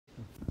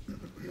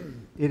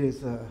It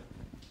has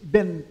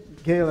been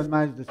Gail and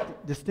my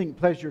distinct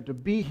pleasure to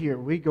be here.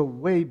 We go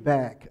way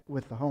back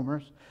with the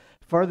Homers,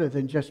 farther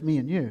than just me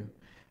and you.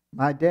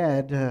 My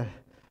dad,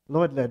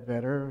 Lloyd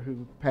Ledbetter,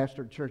 who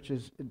pastored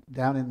churches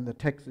down in the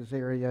Texas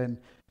area and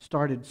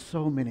started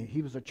so many.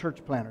 He was a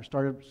church planter,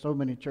 started so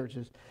many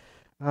churches.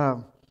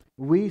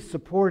 We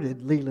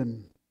supported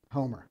Leland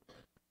Homer,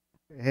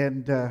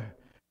 and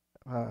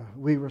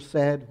we were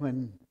sad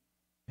when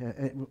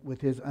with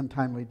his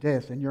untimely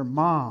death. And your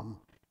mom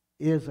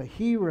is a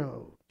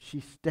hero.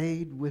 She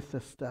stayed with the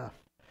stuff,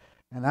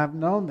 and I've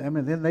known them.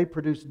 And then they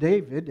produced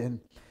David,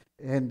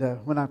 and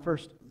when I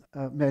first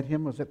met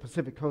him was at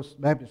Pacific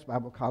Coast Baptist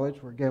Bible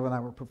College, where Gail and I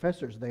were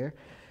professors there,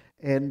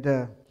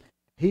 and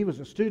he was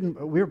a student,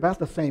 but we were about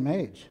the same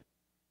age.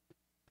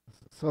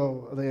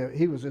 So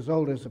he was as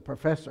old as a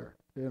professor,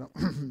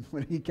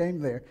 when he came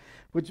there,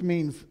 which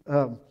means,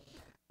 well,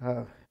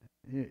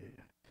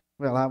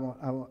 I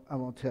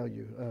won't tell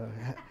you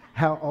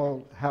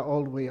how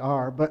old we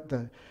are, but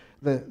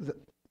the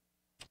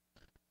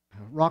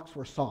rocks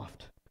were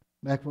soft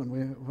back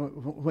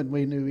when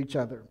we knew each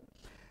other.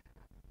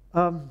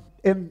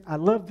 And I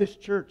love this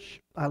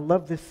church. I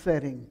love this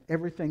setting.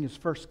 Everything is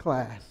first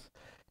class,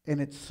 and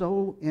it's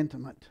so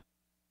intimate.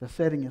 The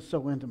setting is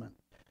so intimate.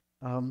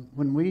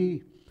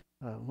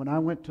 When I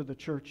went to the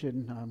church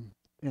in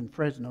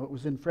Fresno, it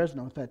was in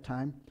Fresno at that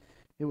time.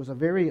 It was a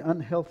very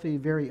unhealthy,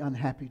 very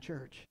unhappy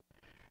church,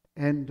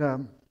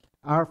 and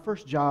our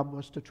first job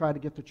was to try to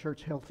get the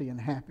church healthy and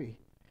happy.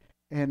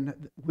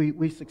 And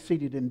we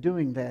succeeded in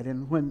doing that.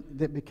 And when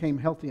it became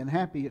healthy and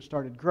happy, it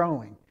started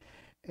growing.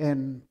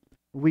 And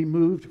we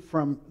moved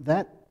from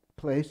that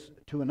place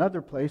to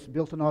another place,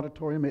 built an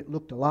auditorium. It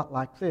looked a lot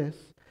like this,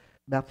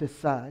 about this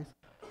size.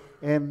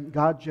 And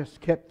God just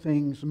kept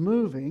things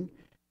moving.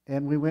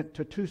 And we went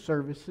to 2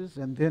 services,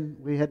 and then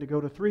we had to go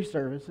to 3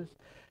 services.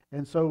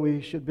 And so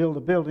we should build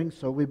a building.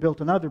 So we built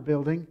another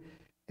building.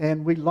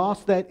 And we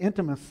lost that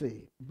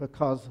intimacy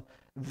because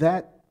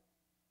that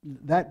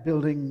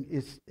building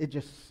it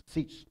just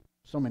seats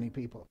so many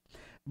people.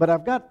 But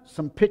I've got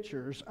some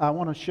pictures I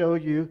want to show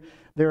you.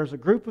 There's a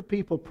group of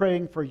people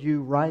praying for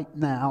you right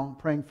now,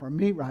 praying for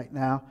me right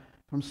now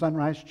from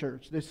Sunrise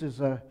Church. This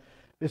is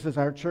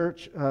our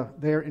church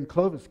there in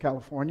Clovis,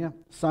 California.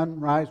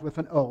 Sunrise with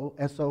an O,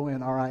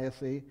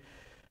 S-O-N-R-I-S-E.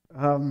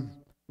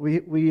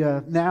 We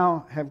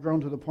now have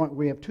grown to the point where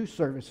we have 2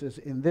 services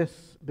in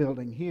this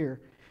building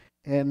here,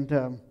 and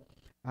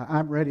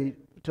I'm ready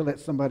to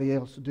let somebody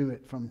else do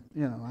it.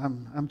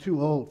 I'm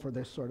too old for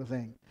this sort of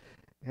thing.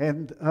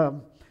 And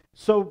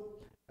so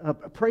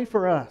pray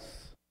for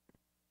us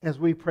as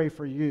we pray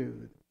for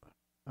you.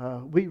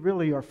 We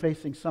really are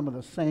facing some of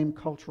the same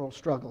cultural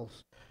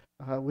struggles.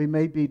 We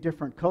may be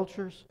different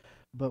cultures,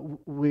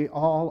 but we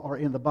all are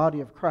in the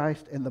body of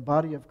Christ. In the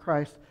body of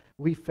Christ,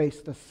 we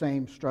face the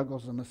same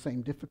struggles and the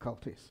same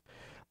difficulties.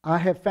 I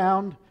have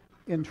found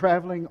in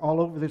traveling all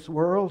over this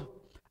world,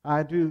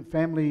 I do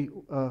family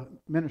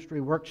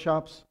ministry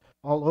workshops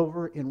all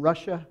over in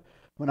Russia.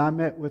 When I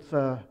met with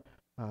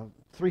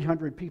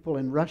 300 people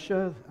in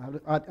Russia,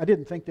 I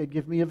didn't think they'd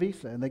give me a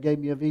visa, and they gave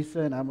me a visa,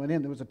 and I went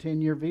in. There was a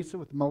 10-year visa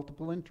with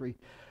multiple entries,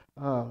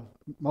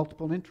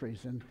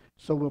 and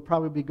so we'll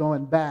probably be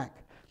going back.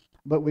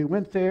 But we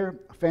went there,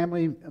 a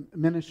family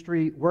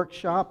ministry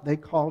workshop. They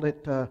called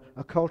it a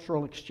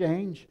cultural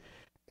exchange.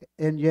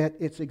 And yet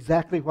it's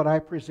exactly what I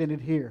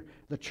presented here.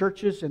 The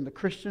churches and the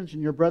Christians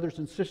and your brothers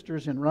and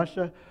sisters in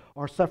Russia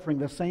are suffering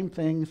the same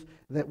things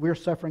that we're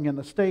suffering in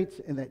the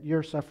States and that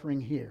you're suffering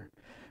here.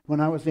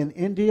 When I was in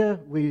India,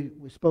 we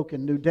spoke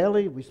in New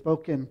Delhi, we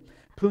spoke in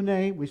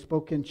Pune, we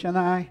spoke in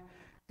Chennai,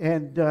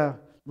 and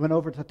went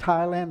over to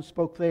Thailand,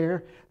 spoke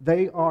there.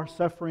 They are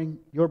suffering,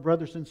 your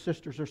brothers and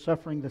sisters are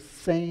suffering the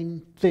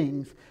same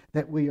things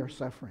that we are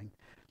suffering.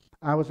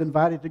 I was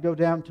invited to go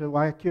down to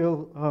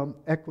Guayaquil,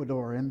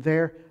 Ecuador, and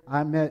there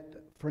I met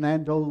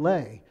Fernando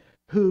Lay,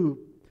 who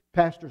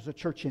pastors a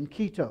church in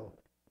Quito.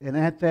 And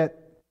at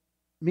that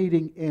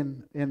meeting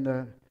in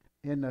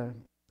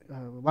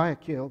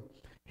Guayaquil,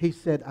 he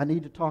said, "I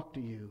need to talk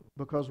to you,"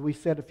 because we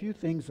said a few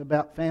things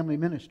about family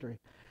ministry.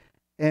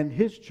 And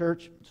his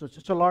church, so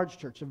it's a large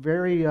church,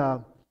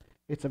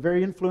 it's a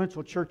very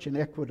influential church in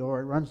Ecuador.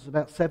 It runs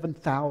about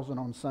 7,000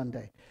 on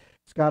Sunday.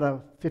 It's got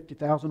a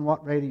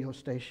 50,000-watt radio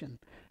station.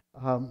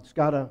 It's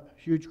got a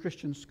huge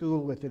Christian school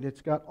with it.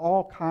 It's got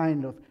all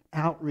kind of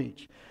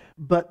outreach.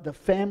 But the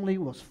family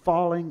was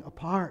falling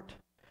apart,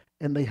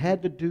 and they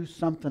had to do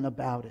something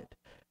about it.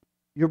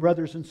 Your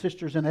brothers and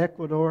sisters in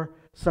Ecuador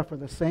suffer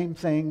the same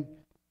thing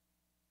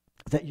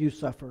that you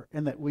suffer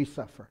and that we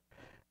suffer.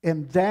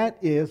 And that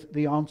is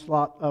the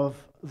onslaught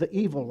of the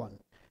evil one.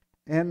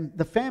 And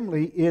the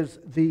family is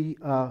the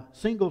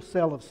single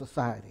cell of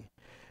society.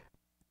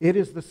 It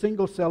is the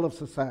single cell of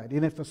society.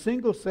 And if the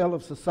single cell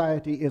of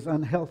society is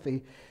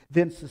unhealthy,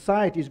 then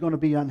society is going to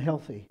be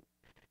unhealthy.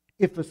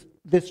 If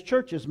this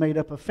church is made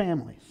up of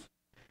families,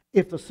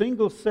 if the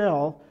single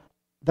cell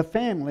the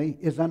family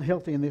is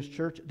unhealthy in this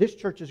church. This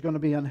church is going to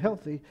be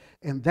unhealthy.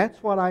 And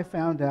that's what I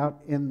found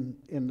out in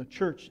the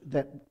church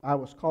that I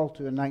was called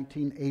to in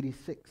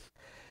 1986.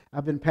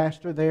 I've been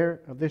pastor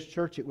there of this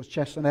church. It was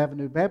Chestnut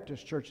Avenue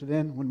Baptist Church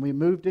then. When we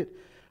moved it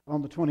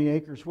on the 20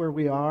 acres where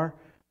we are,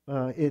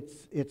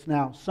 it's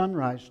now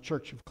Sunrise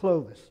Church of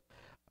Clovis.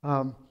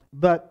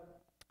 But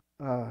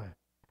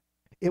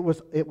it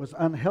was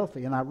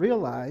unhealthy. And I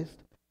realized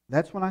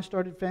that's when I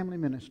started family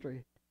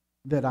ministry,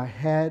 that I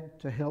had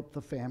to help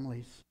the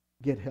families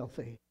get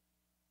healthy.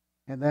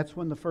 And that's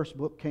when the first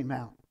book came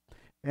out.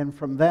 And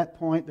from that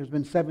point, there's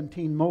been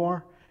 17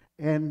 more.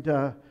 And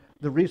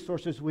the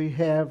resources we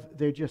have,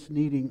 they're just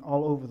needing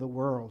all over the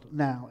world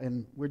now.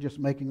 And we're just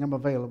making them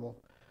available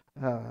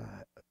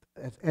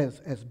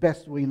as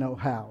best we know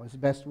how, as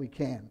best we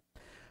can.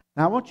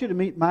 Now, I want you to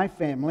meet my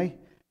family,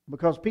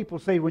 because people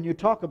say when you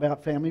talk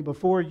about family,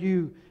 before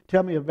you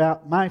tell me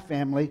about my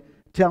family,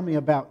 tell me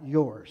about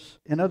yours.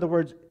 In other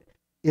words,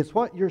 it's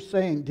what you're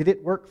saying, did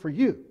it work for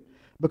you?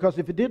 Because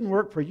if it didn't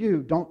work for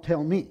you, don't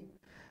tell me.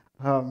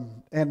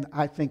 And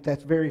I think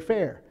that's very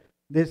fair.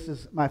 This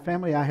is my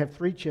family. I have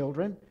 3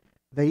 children.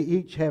 They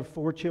each have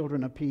 4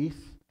 children apiece.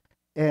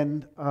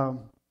 And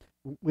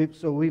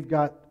we've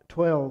got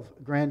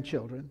 12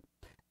 grandchildren.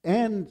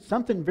 And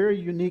something very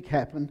unique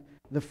happened.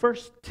 The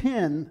first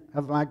 10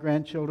 of my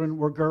grandchildren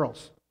were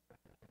girls.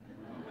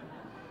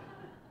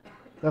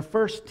 The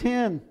first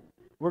 10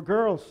 were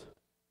girls.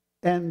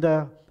 And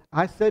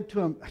I said to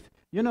him,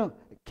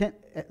 can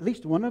at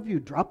least one of you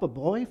drop a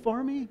boy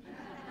for me?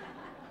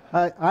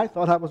 I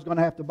thought I was going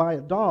to have to buy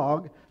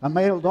a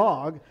male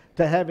dog,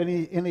 to have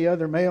any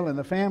other male in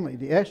the family.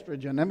 The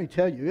estrogen, let me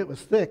tell you, it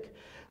was thick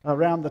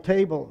around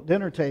the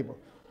dinner table.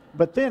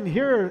 But then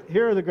here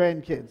are the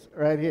grandkids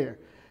right here.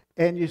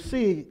 And you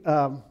see,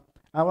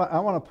 I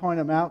want to point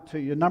them out to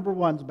you. Number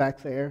 1's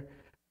back there.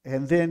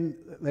 And then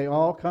they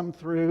all come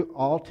through,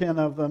 all 10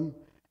 of them.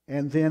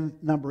 And then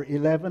number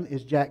 11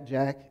 is Jack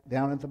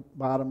down at the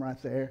bottom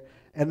right there.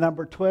 And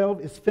number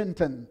 12 is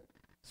Fenton.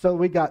 So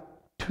we got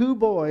 2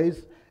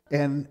 boys,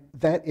 and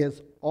that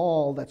is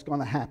all that's going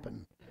to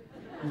happen.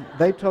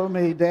 They told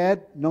me,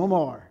 Dad, no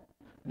more.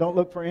 Don't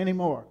look for any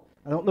more.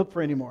 I don't look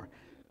for any more.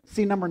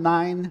 See number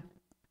 9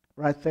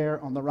 right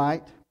there on the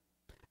right?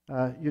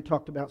 You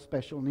talked about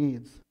special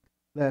needs.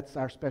 That's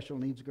our special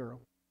needs girl.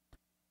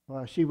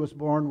 She was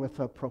born with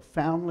a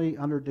profoundly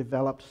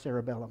underdeveloped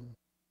cerebellum.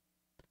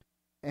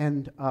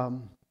 And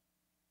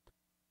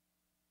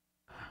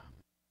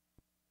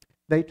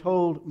they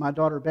told my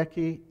daughter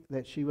Becky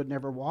that she would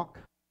never walk.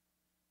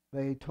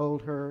 They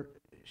told her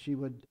she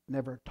would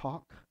never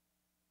talk,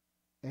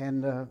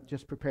 and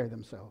just prepare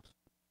themselves.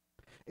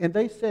 And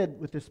they said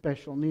with this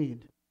special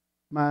need,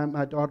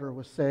 my daughter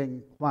was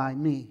saying, why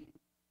me?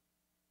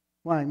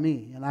 Why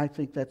me? And I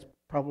think that's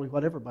probably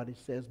what everybody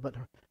says, but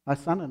my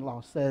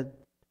son-in-law said,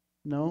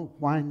 no,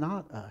 why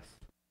not us?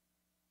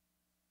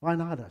 Why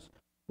not us?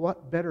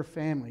 What better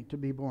family to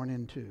be born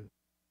into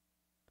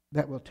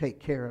that will take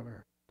care of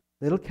her?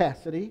 Little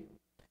Cassidy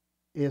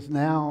is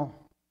now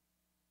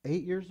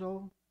 8 years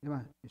old.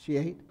 Is she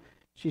 8?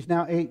 She's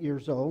now 8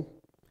 years old.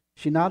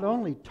 She not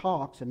only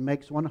talks and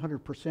makes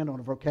 100% on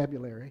her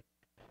vocabulary,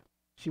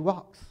 she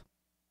walks.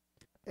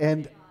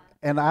 And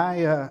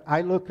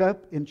I look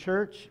up in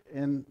church,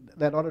 and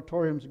that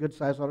auditorium's a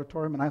good-sized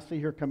auditorium, and I see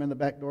her come in the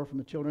back door from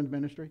the children's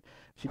ministry.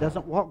 She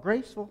doesn't walk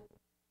graceful,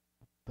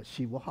 but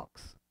she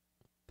walks.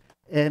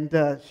 And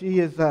she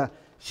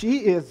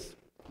is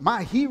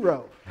my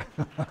hero.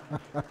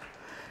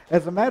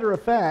 As a matter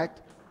of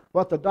fact,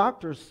 what the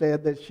doctors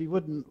said that she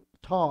wouldn't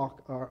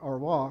talk or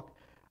walk,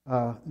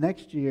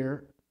 next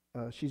year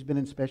she's been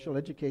in special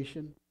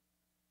education.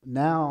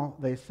 Now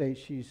they say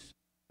she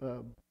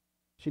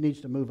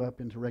needs to move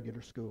up into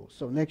regular school.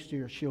 So next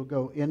year she'll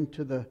go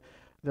into the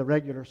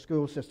regular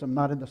school system,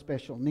 not in the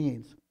special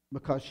needs,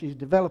 because she's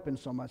developing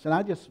so much. And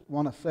I just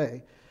want to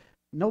say,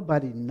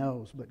 nobody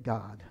knows but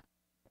God.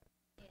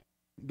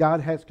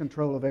 God has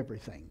control of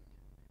everything.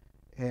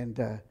 And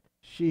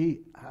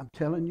I'm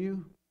telling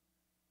you,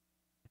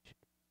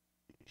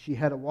 she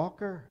had a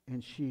walker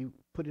and she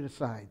put it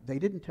aside. They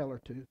didn't tell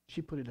her to.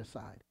 She put it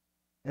aside.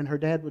 And her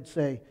dad would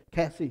say,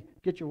 Cassie,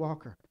 get your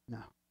walker. No.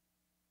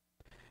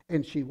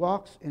 And she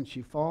walks and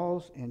she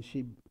falls and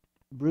she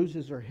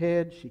bruises her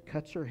head. She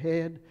cuts her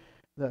head.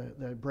 The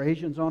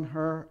abrasions on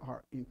her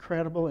are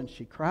incredible, and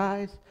she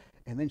cries.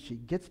 And then she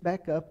gets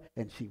back up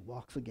and she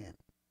walks again.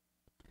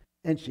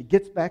 And she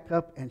gets back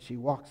up and she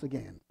walks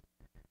again.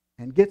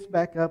 And gets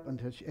back up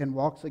and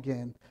walks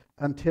again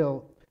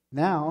until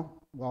now,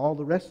 while all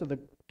the rest of the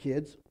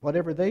kids,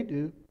 whatever they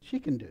do, she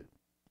can do.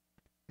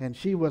 And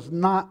she was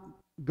not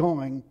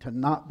going to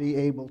not be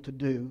able to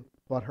do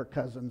what her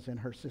cousins and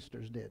her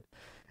sisters did.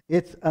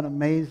 It's an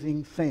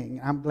amazing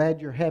thing. I'm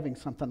glad you're having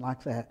something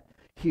like that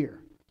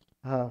here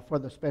for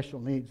the special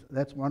needs.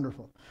 That's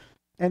wonderful.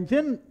 And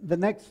then the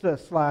next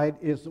slide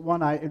is the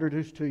one I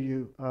introduced to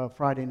you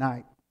Friday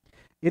night.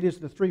 It is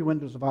the 3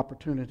 windows of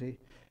opportunity.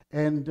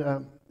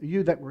 And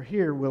you that were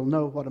here will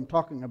know what I'm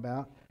talking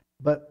about.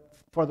 But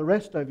for the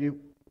rest of you,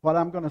 what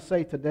I'm going to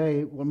say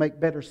today will make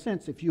better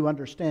sense if you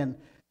understand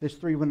this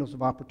 3 windows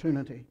of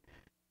opportunity.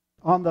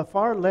 On the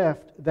far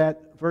left,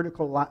 that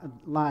vertical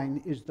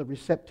line is the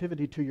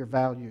receptivity to your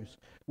values.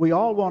 We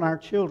all want our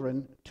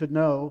children to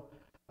know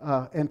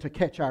and to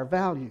catch our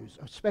values,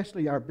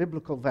 especially our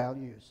biblical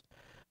values.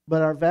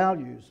 But our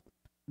values,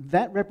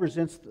 that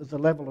represents the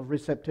level of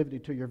receptivity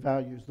to your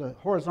values. The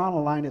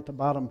horizontal line at the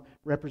bottom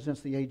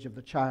represents the age of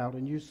the child.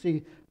 And you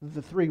see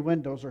the 3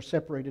 windows are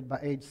separated by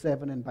age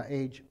 7 and by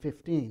age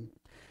 15.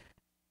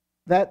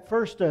 That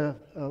first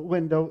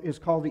window is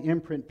called the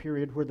imprint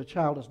period, where the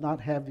child does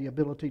not have the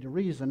ability to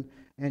reason,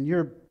 and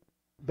you're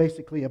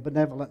basically a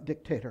benevolent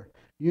dictator.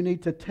 You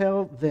need to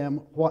tell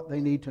them what they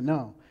need to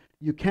know.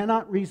 You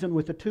cannot reason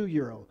with a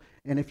 2-year-old.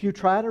 And if you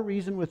try to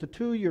reason with a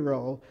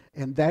 2-year-old,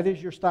 and that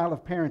is your style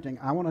of parenting,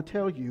 I want to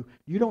tell you,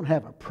 you don't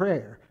have a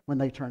prayer when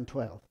they turn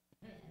 12.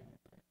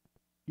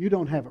 You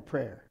don't have a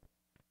prayer.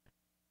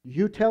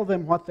 You tell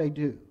them what they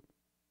do.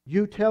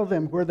 You tell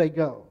them where they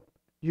go.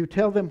 You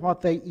tell them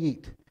what they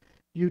eat.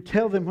 You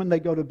tell them when they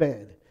go to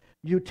bed.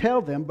 You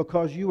tell them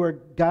because you are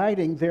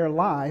guiding their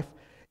life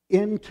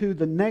into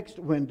the next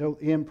window,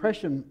 the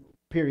impression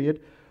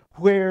period,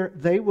 where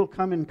they will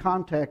come in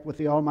contact with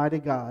the Almighty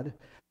God.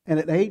 And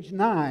at age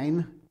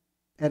 9,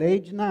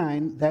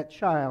 that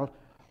child's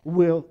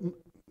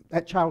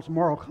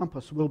moral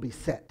compass will be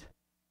set.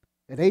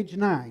 At age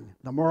 9,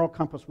 the moral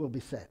compass will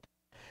be set.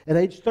 At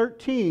age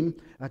 13,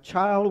 a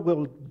child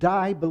will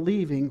die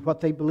believing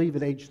what they believe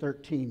at age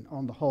 13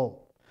 on the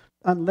whole,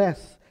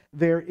 unless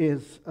there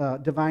is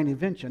divine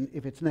intervention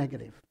if it's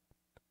negative.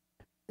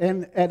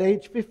 And at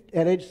age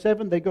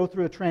 7, they go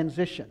through a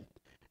transition.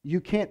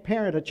 You can't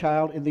parent a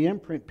child in the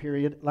imprint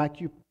period like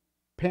you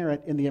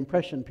parent in the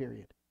impression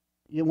period.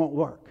 It won't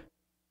work.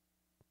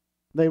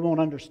 They won't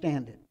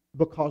understand it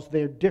because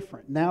they're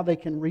different. Now they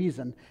can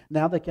reason.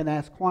 Now they can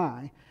ask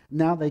why.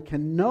 Now they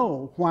can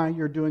know why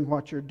you're doing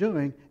what you're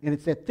doing. And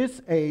it's at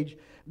this age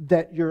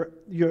that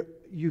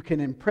you can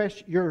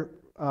impress your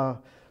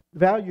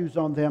values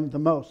on them the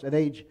most. At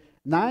age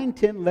 9,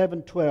 10,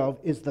 11, 12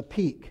 is the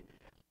peak.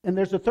 And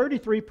there's a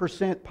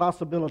 33%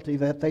 possibility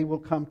that they will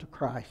come to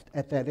Christ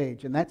at that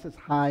age. And that's as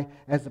high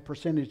as the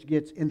percentage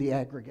gets in the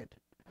aggregate.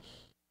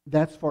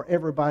 That's for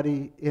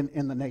everybody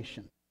in the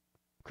nation,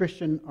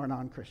 Christian or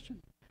non-Christian.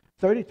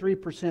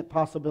 33%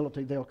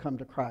 possibility they'll come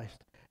to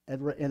Christ.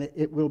 And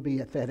it will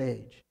be at that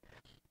age.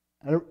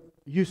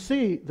 You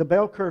see the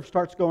bell curve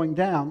starts going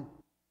down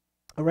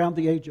around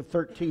the age of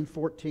 13,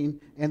 14,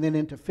 and then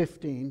into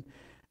 15.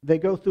 They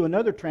go through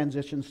another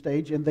transition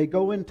stage, and they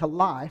go into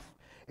life,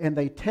 and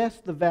they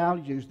test the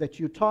values that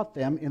you taught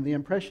them in the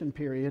impression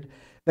period.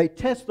 They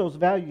test those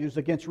values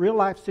against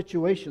real-life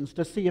situations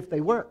to see if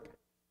they work.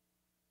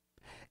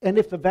 And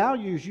if the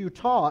values you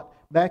taught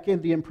back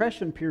in the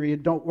impression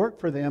period don't work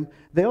for them,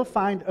 they'll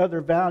find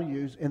other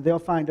values, and they'll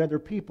find other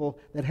people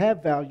that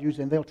have values,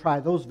 and they'll try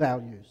those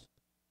values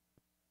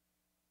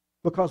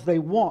because they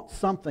want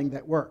something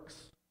that works.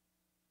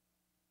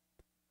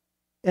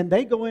 And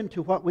they go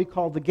into what we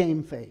call the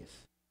game phase.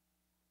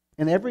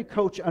 And every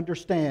coach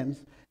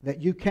understands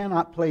that you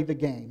cannot play the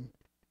game.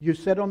 You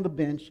sit on the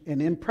bench,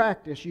 and in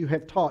practice, you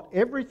have taught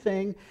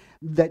everything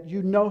that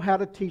you know how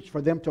to teach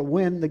for them to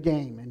win the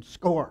game and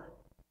score.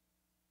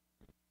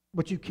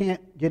 But you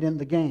can't get in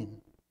the game.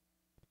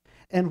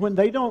 And when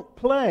they don't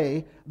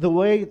play the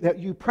way that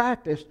you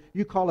practiced,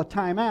 you call a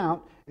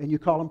timeout, and you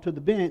call them to the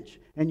bench,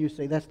 and you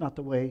say, that's not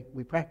the way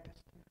we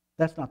practiced.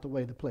 That's not the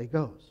way the play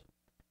goes.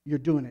 You're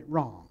doing it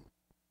wrong.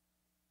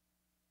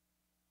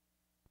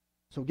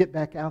 So get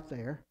back out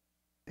there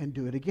and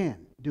do it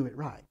again. Do it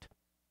right.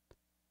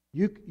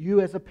 You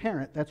as a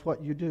parent, that's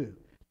what you do.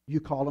 You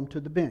call them to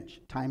the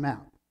bench. Time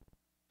out.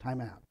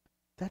 Time out.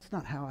 That's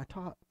not how I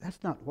taught.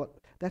 That's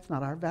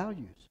not our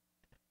values.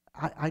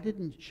 I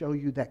didn't show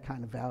you that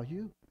kind of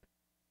value.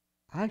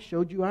 I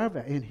showed you our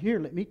value. And here,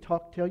 let me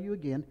tell you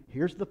again.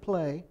 Here's the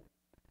play,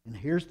 and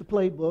here's the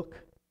playbook.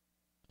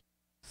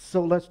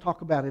 So let's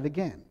talk about it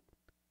again.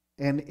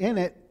 And in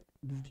it,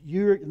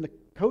 you're in the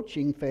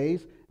coaching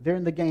phase, they're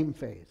in the game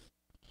phase.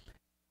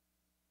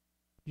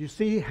 You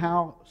see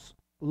how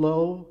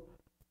low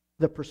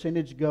the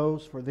percentage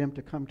goes for them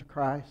to come to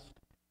Christ?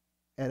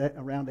 At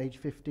around age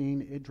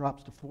 15, it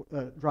drops to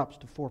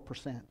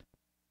 4%.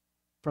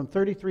 From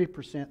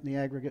 33% in the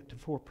aggregate to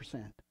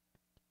 4%.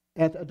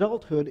 At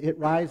adulthood, it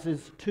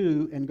rises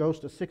to and goes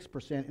to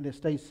 6%, and it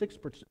stays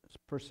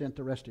 6%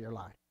 the rest of your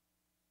life.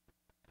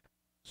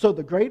 So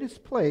the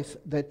greatest place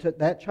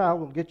that child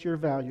will get your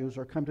values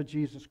or come to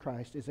Jesus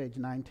Christ is age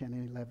 9, 10,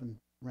 and 11,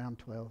 around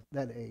 12,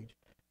 that age.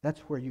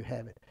 That's where you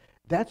have it.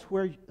 That's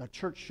where a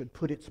church should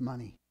put its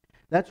money.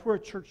 That's where a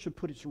church should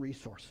put its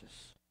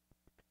resources.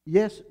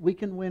 Yes, we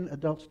can win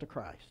adults to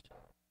Christ.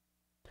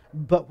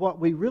 But what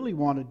we really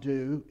want to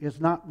do is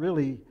not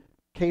really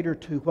cater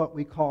to what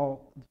we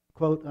call,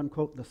 quote,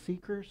 unquote, the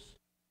seekers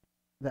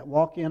that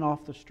walk in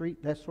off the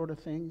street, that sort of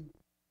thing.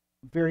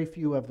 Very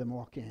few of them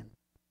walk in.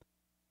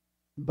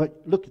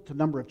 But look at the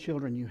number of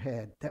children you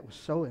had. That was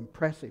so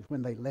impressive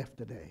when they left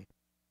today.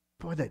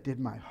 Boy, that did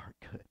my heart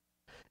good.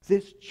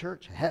 This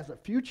church has a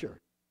future.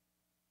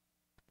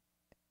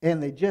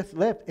 And they just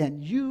left,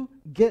 and you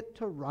get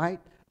to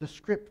write the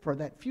script for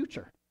that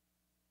future.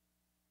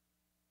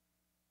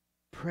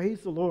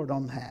 Praise the Lord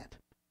on that.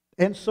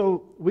 And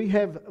so we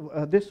have,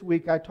 this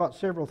week I taught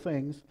several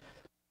things,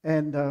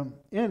 and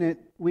in it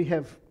we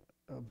have,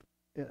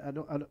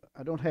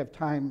 I don't have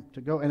time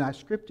to go, and I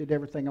scripted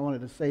everything I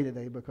wanted to say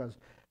today, because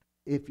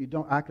if you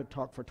don't, I could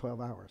talk for 12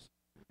 hours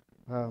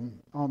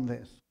on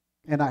this.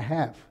 And I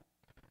have.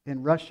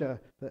 In Russia,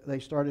 they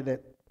started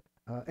at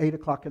 8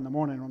 o'clock in the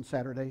morning on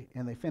Saturday,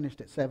 and they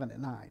finished at 7 at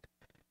night.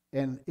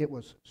 And it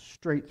was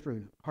straight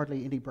through,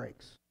 hardly any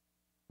breaks,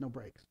 no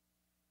breaks.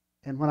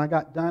 And when I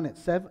got done at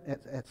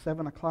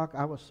 7 o'clock,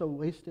 I was so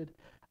wasted,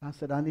 I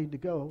said, I need to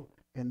go,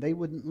 and they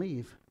wouldn't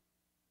leave.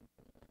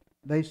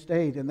 They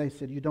stayed, and they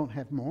said, you don't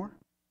have more?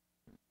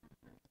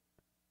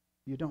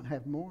 You don't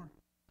have more?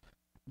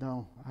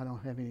 No, I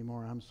don't have any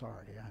more. I'm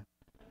sorry.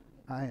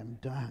 I am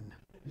done.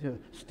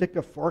 Stick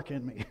a fork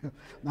in me.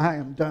 I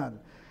am done.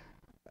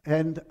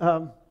 And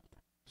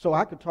so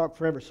I could talk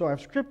forever. So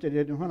I've scripted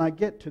it, and when I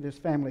get to this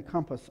family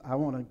compass, I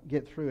want to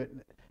get through it.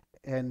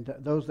 And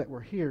those that were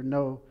here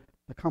know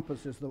the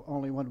compass is the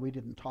only one we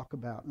didn't talk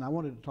about. And I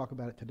wanted to talk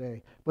about it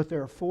today. But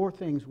there are 4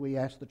 things we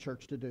ask the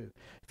church to do.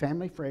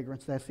 Family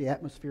fragrance, that's the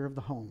atmosphere of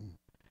the home.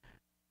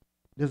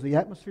 Does the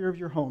atmosphere of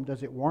your home,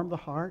 does it warm the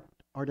heart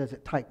or does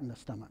it tighten the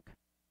stomach?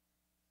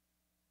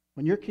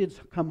 When your kids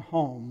come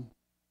home,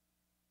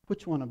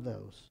 which one of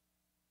those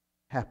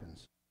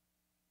happens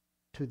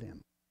to them?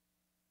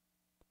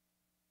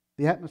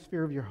 The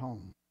atmosphere of your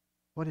home,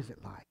 what is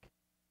it like?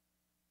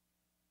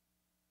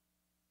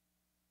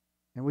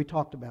 And we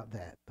talked about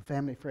that, the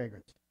family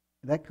fragrance.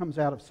 That comes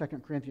out of 2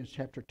 Corinthians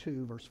chapter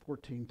 2, verse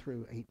 14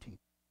 through 18.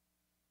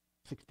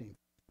 16.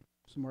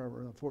 Somewhere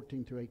around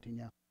 14 through 18,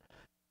 yeah.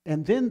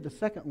 And then the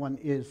second one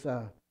is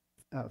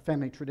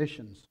family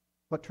traditions.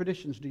 What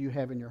traditions do you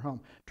have in your home?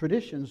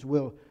 Traditions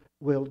will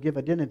give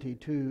identity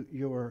to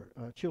your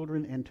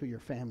children and to your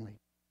family.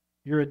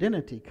 Your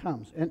identity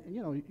comes, and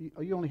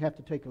you only have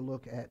to take a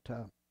look at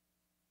the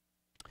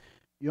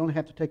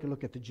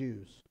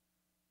Jews.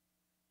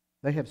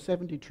 They have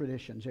 70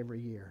 traditions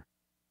every year.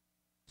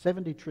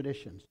 70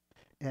 traditions.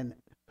 And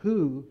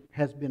who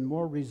has been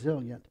more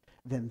resilient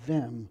than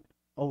them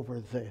over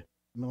the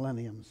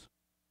millenniums?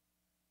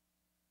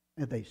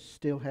 And they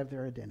still have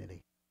their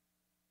identity.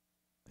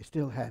 They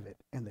still have it,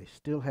 and they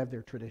still have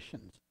their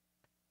traditions.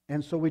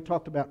 And so we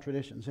talked about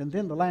traditions. And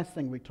then the last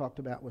thing we talked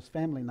about was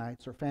family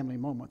nights or family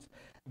moments.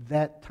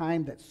 That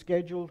time that's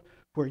scheduled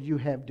where you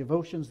have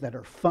devotions that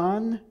are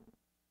fun.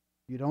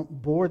 You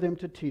don't bore them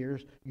to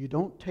tears. You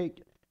don't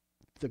take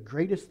the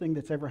greatest thing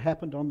that's ever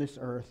happened on this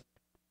earth,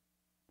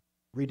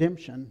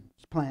 redemption's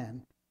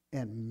plan,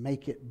 and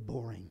make it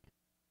boring.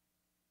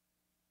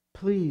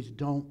 Please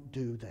don't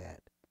do that.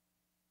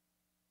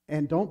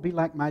 And don't be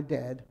like my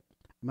dad.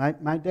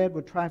 My dad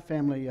would try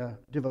family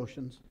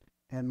devotions,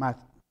 and my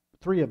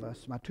 3 of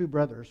us, my 2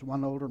 brothers,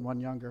 one older and one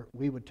younger,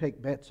 we would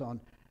take bets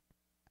on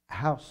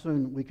how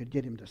soon we could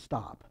get him to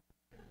stop.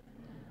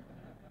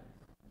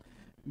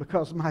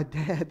 Because my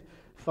dad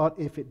thought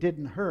if it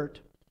didn't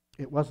hurt,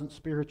 it wasn't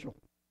spiritual.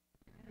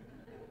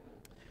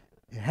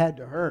 It had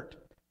to hurt.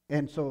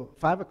 And so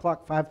 5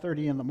 o'clock,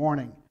 5:30 in the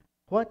morning,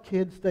 what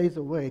kid stays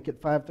awake at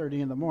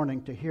 5:30 in the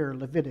morning to hear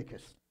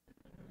Leviticus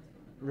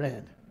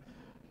read?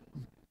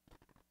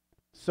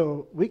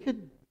 So we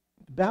could,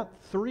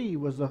 about 3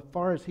 was as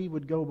far as he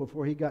would go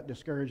before he got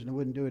discouraged and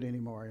wouldn't do it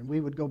anymore. And we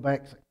would go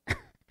back and say,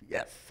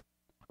 yes,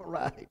 all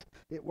right,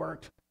 it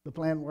worked. The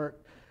plan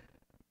worked.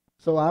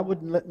 So I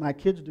wouldn't let my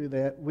kids do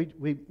that.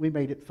 We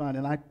made it fun,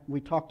 and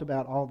we talked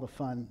about all the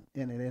fun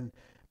in it. And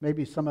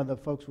maybe some of the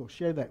folks will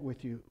share that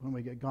with you when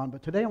we get gone.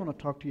 But today I want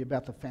to talk to you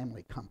about the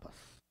family compass.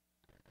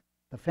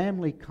 The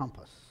family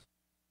compass.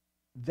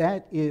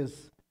 That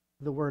is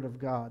the Word of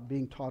God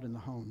being taught in the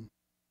home.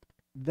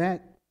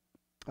 That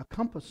a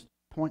compass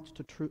points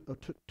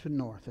to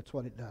north. That's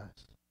what it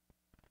does.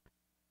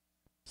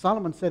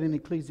 Solomon said in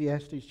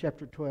Ecclesiastes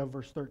chapter 12,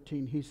 verse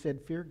 13, he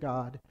said, fear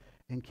God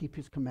and keep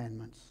His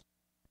commandments,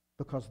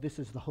 because this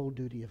is the whole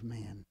duty of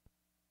man.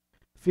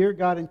 Fear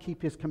God and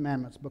keep His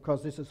commandments,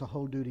 because this is the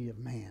whole duty of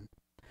man.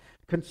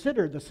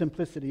 Consider the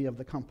simplicity of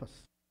the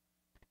compass.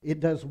 It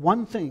does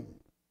one thing,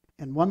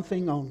 and one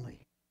thing only.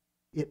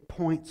 It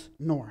points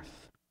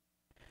north.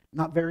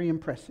 Not very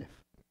impressive.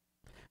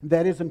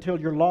 That is until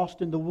you're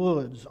lost in the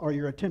woods or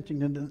you're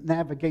attempting to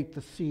navigate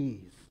the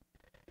seas.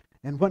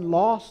 And when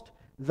lost,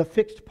 the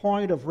fixed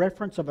point of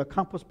reference of a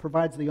compass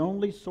provides the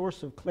only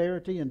source of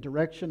clarity and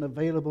direction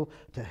available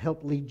to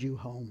help lead you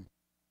home.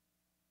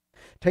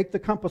 Take the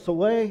compass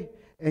away,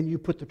 and you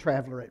put the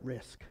traveler at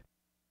risk.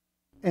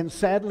 And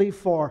sadly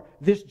for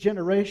this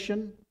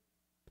generation,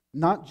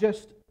 not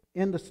just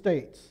in the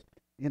States,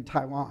 in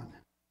Taiwan,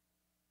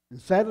 and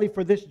sadly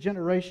for this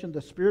generation,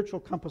 the spiritual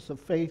compass of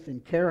faith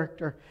and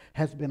character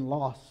has been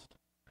lost.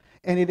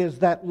 And it is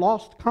that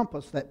lost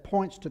compass that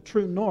points to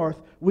true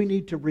north we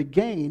need to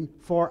regain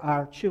for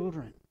our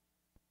children.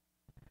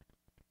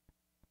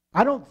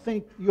 I don't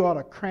think you ought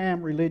to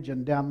cram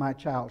religion down my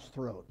child's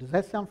throat. Does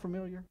that sound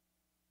familiar?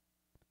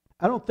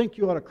 I don't think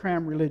you ought to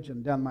cram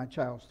religion down my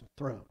child's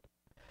throat.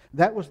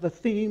 That was the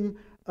theme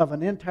of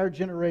an entire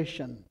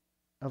generation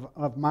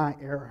of my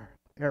era.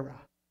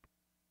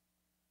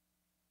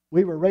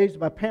 We were raised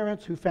by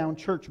parents who found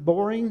church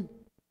boring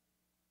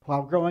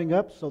while growing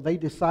up, so they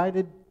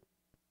decided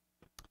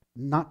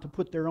not to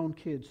put their own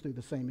kids through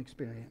the same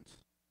experience.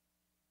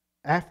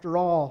 After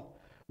all,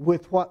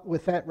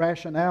 with that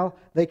rationale,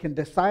 they can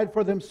decide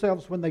for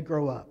themselves when they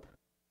grow up.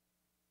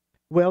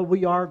 Well,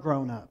 we are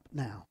grown up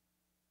now.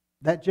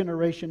 That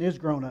generation is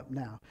grown up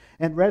now.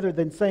 And rather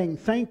than saying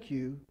thank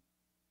you,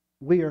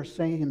 we are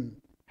saying,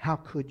 how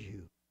could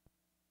you?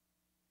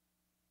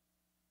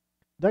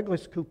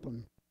 Douglas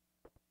Coupland,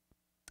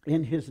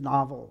 in his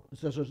novel,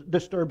 this is a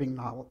disturbing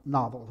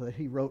novel that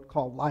he wrote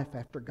called Life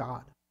After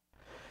God,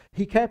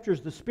 he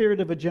captures the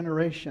spirit of a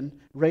generation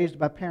raised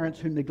by parents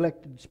who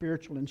neglected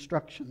spiritual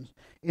instructions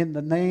in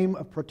the name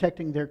of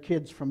protecting their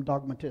kids from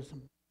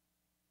dogmatism.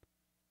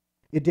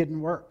 It didn't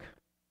work.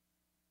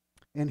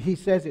 And he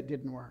says it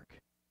didn't work.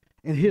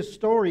 And his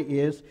story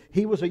is,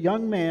 he was a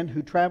young man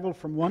who traveled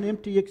from one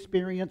empty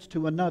experience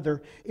to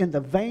another in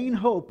the vain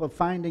hope of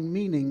finding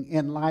meaning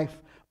in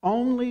life,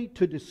 only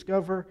to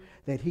discover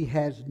that he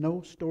has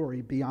no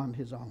story beyond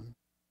his own.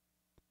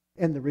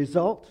 And the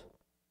result,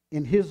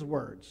 in his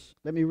words,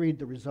 let me read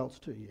the results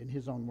to you in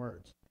his own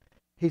words.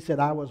 He said,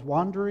 I was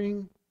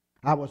wondering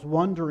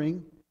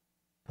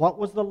what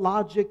was the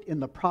logic in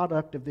the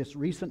product of this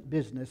recent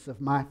business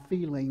of my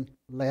feeling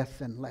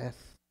less and less.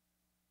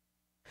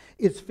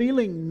 Is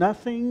feeling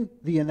nothing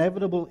the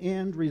inevitable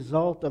end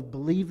result of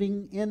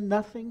believing in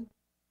nothing?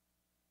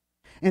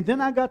 And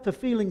then I got to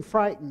feeling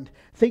frightened,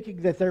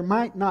 thinking that there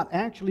might not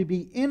actually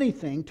be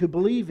anything to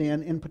believe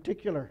in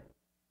particular.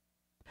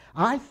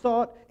 I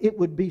thought it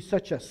would be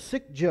such a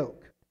sick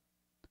joke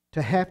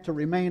to have to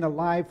remain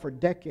alive for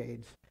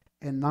decades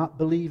and not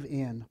believe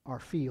in or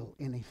feel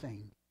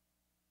anything.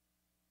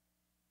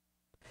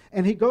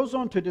 And he goes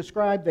on to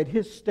describe that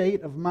his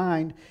state of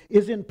mind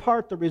is in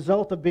part the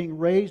result of being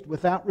raised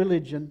without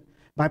religion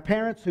by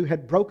parents who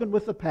had broken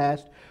with the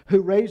past,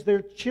 who raised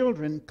their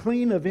children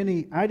clean of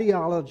any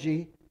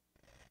ideology,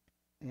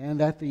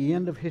 and at the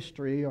end of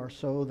history or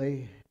so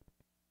they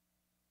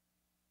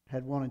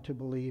had wanted to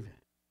believe.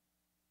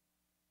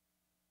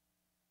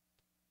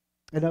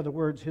 In other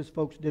words, his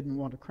folks didn't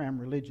want to cram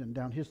religion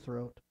down his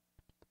throat.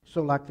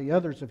 So like the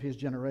others of his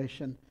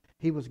generation,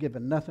 he was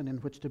given nothing in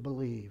which to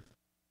believe.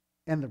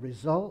 And the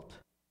result?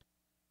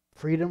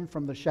 Freedom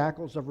from the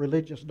shackles of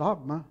religious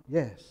dogma,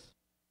 yes.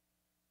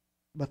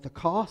 But the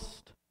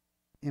cost?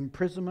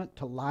 Imprisonment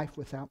to life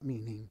without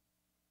meaning.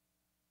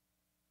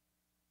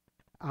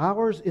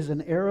 Ours is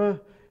an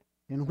era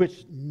in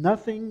which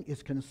nothing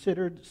is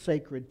considered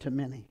sacred to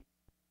many.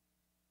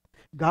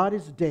 God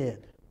is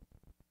dead.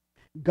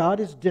 God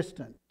is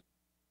distant.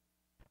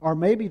 Or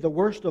maybe the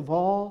worst of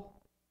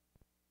all,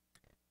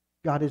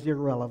 God is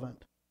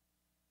irrelevant.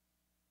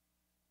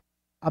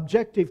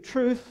 Objective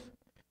truth,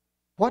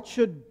 what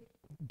should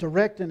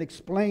direct and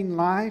explain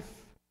life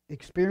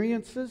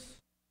experiences?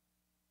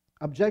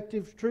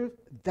 Objective truth,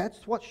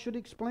 that's what should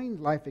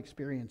explain life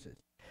experiences.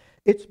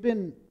 It's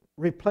been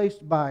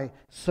replaced by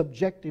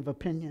subjective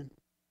opinion.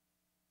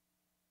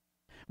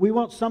 We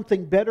want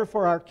something better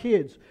for our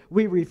kids.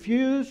 We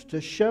refuse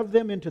to shove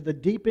them into the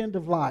deep end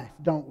of life,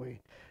 don't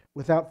we?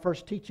 Without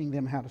first teaching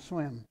them how to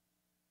swim.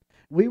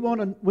 We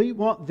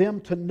want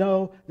them to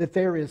know that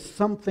there is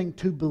something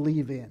to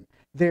believe in.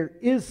 There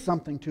is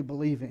something to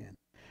believe in.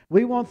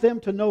 We want them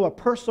to know a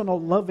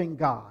personal, loving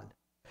God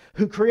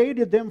who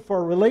created them for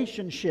a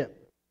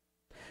relationship.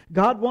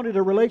 God wanted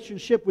a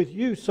relationship with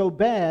you so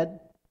bad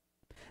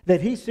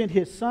that He sent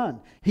His Son.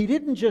 He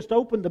didn't just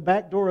open the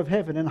back door of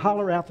heaven and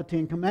holler out the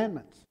 10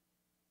 Commandments.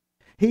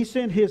 He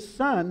sent His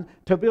Son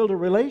to build a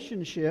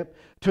relationship,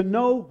 to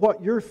know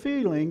what you're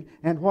feeling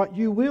and what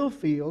you will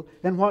feel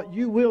and what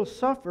you will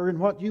suffer and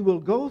what you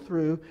will go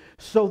through,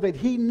 so that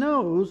He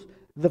knows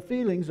the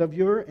feelings of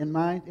your and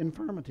my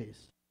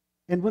infirmities.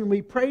 And when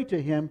we pray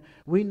to Him,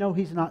 we know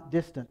He's not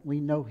distant.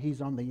 We know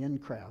He's on the in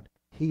crowd.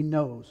 He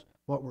knows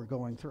what we're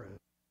going through.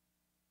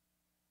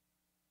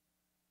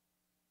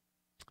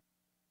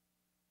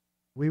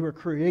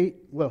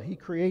 He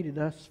created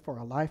us for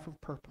a life of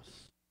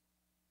purpose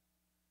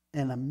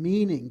and a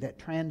meaning that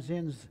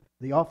transcends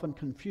the often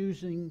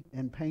confusing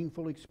and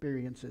painful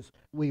experiences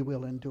we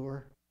will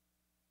endure.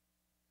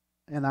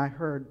 And I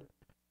heard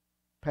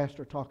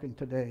Pastor talking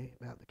today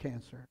about the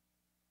cancer.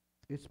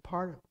 It's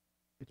part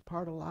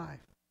of life.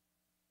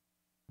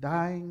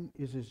 Dying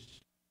is as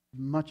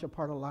much a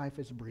part of life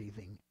as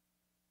breathing.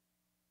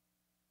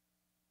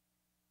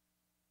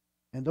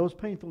 And those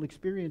painful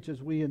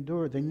experiences we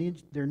endure, there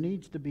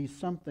needs to be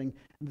something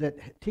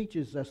that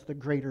teaches us the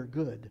greater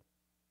good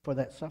for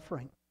that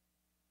suffering.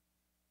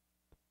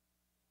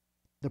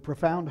 The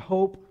profound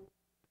hope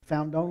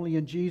found only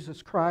in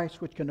Jesus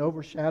Christ, which can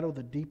overshadow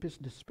the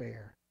deepest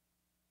despair.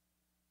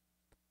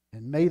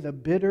 And may the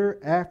bitter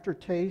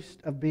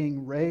aftertaste of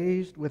being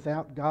raised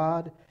without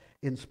God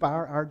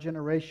inspire our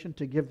generation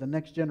to give the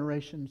next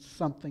generation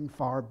something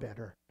far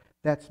better.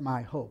 That's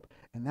my hope.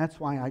 And that's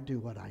why I do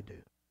what I do.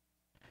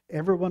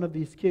 Every one of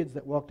these kids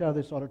that walked out of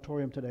this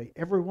auditorium today,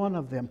 every one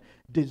of them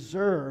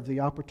deserve the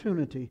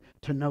opportunity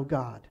to know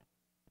God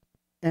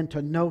and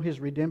to know His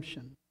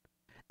redemption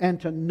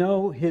and to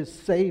know His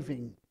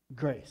saving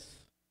grace.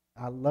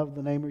 I love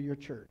the name of your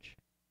church,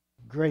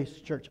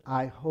 Grace Church.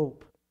 I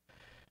hope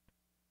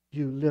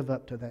you live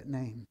up to that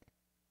name.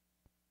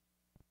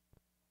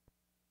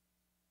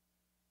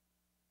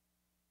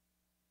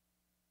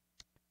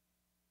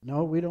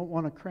 No, we don't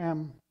want to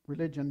cram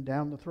religion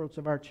down the throats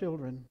of our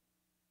children.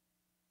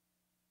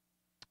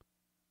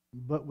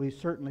 But we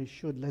certainly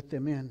should let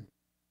them in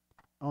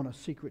on a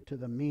secret to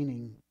the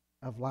meaning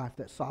of life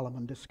that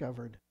Solomon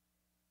discovered.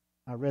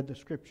 I read the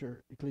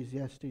scripture,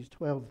 Ecclesiastes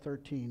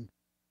 12:13.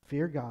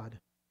 Fear God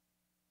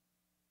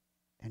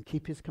and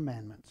keep His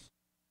commandments,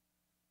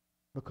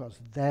 because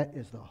that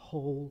is the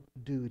whole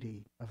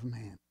duty of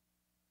man.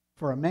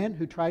 For a man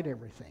who tried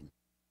everything,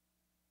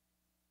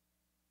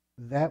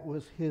 that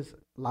was his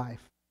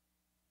life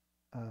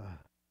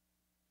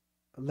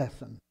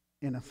lesson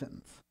in a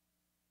sentence.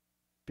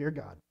 Fear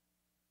God.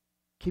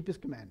 Keep His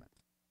commandments.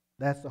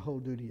 That's the whole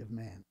duty of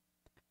man.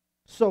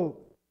 So,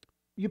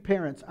 you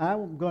parents,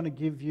 I'm going to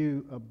give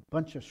you a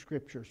bunch of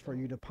scriptures for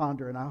you to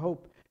ponder, and I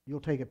hope you'll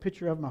take a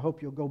picture of them. I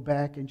hope you'll go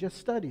back and just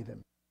study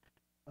them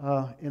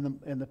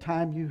in the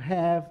time you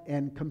have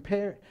and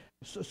compare,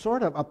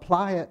 sort of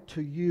apply it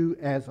to you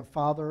as a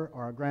father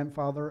or a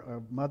grandfather,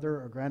 a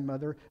mother or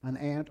grandmother, an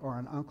aunt or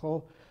an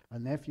uncle, a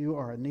nephew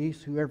or a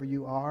niece, whoever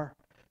you are.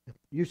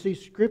 You see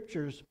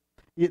scriptures.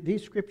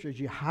 These scriptures,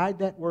 you hide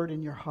that word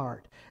in your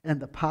heart, and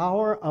the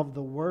power of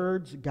the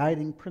words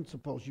guiding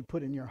principles you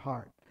put in your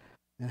heart,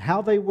 and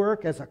how they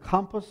work as a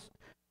compass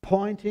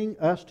pointing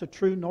us to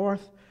true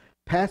north.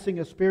 Passing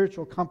a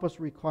spiritual compass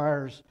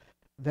requires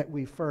that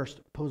we first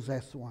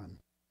possess one.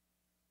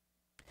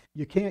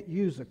 You can't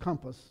use a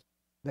compass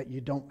that you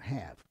don't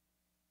have.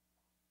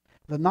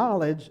 The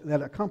knowledge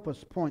that a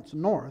compass points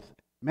north,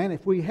 man,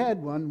 if we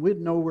had one, we'd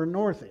know where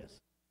north is.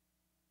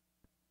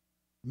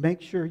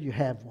 Make sure you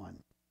have one.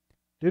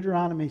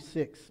 Deuteronomy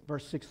 6,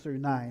 verse 6 through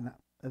 9.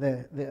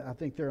 I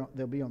think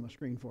they'll be on the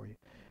screen for you.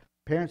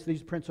 Parents,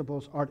 these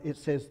principles it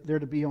says they're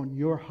to be on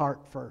your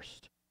heart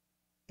first.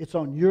 It's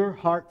on your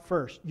heart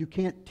first. You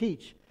can't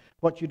teach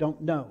what you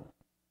don't know.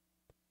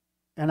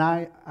 And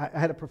I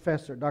had a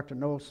professor, Dr.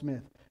 Noel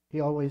Smith. He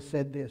always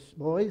said this: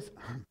 boys,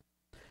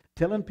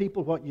 telling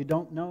people what you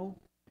don't know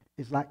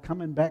is like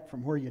coming back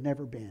from where you've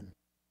never been.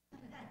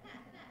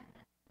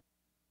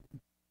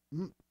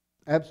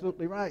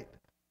 Absolutely right.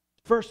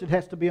 First, it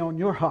has to be on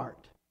your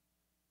heart.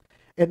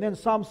 And then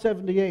Psalm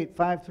 78,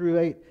 5 through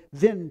 8,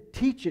 then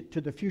teach it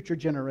to the future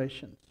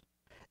generations.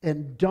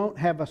 And don't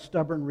have a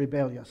stubborn,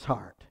 rebellious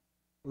heart,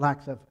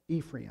 like of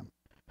Ephraim,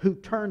 who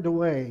turned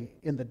away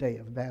in the day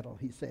of battle,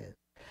 he says.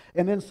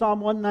 And then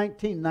Psalm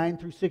 119, 9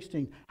 through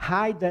 16,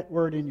 hide that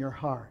word in your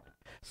heart.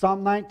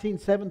 Psalm 19,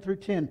 7 through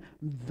 10,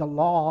 the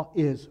law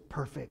is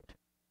perfect.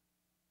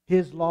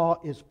 His law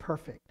is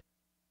perfect.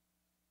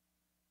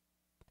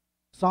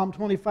 Psalm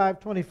 25,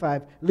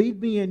 25,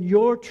 lead me in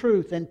your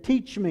truth and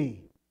teach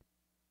me,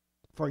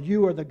 for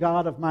you are the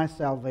God of my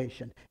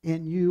salvation.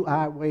 In you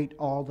I wait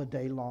all the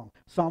day long.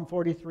 Psalm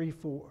 43,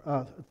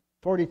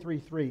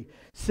 3,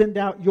 send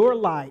out your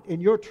light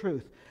and your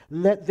truth.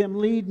 Let them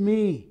lead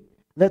me.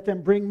 Let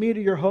them bring me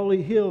to your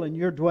holy hill and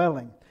your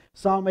dwelling.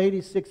 Psalm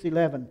 86,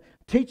 11,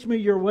 teach me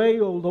your way,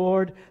 O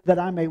Lord, that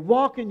I may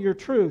walk in your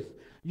truth.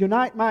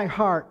 Unite my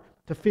heart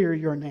to fear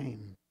your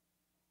name.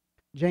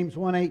 James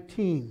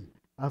 1:18,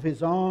 of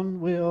His own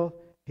will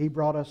He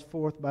brought us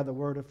forth by the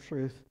word of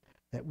truth,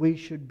 that we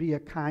should be a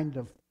kind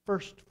of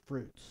first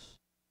fruits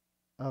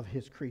of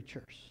His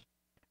creatures.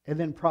 And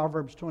then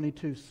Proverbs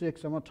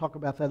 22:6, I'm going to talk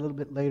about that a little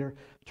bit later.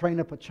 Train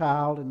up a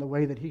child in the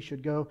way that he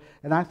should go.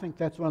 And I think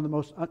that's one of the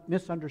most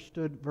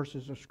misunderstood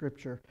verses of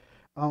Scripture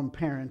on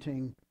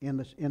parenting in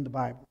the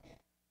Bible.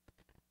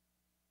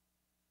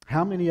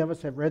 How many of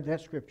us have read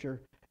that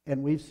Scripture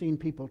and we've seen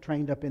people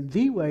trained up in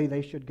the way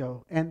they should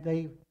go, and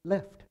they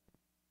left?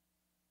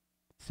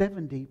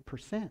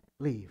 70%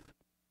 leave.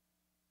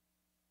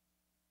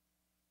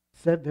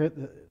 Said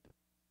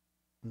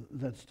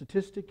the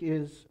statistic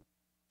is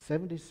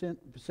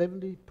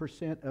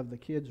 70% of the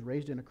kids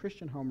raised in a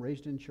Christian home,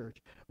 raised in church,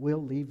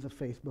 will leave the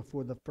faith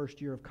before the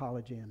first year of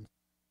college ends.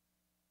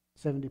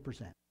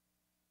 70%.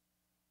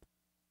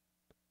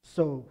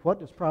 So what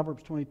does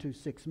Proverbs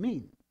 22:6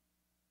 mean?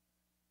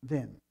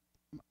 Then,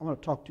 I'm going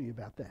to talk to you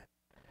about that.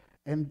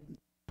 And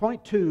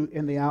point 2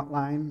 in the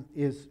outline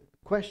is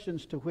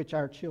questions to which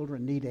our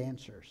children need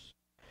answers.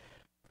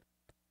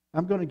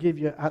 I'm going to give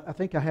you, I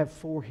think I have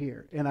 4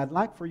 here, and I'd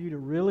like for you to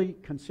really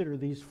consider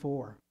these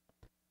 4.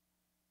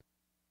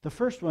 The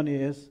first one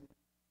is,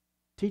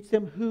 teach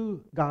them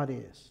who God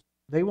is.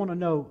 They want to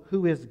know,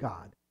 who is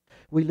God?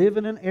 We live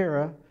in an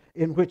era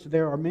in which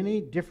there are many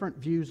different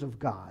views of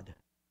God.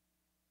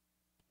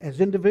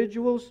 As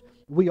individuals,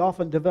 we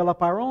often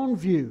develop our own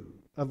view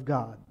of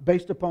God,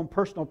 based upon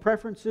personal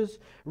preferences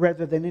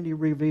rather than any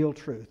revealed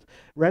truth.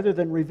 Rather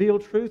than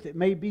revealed truth, it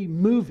may be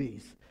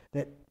movies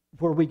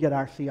where we get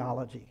our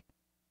theology.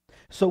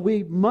 So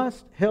we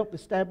must help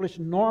establish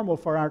normal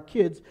for our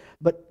kids,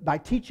 but by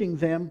teaching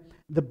them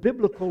the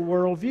biblical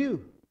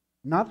worldview,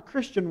 not the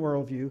Christian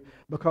worldview,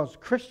 because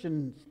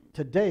Christian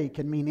today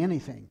can mean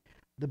anything.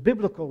 The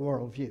biblical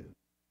worldview.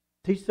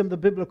 Teach them the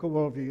biblical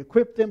worldview.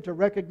 Equip them to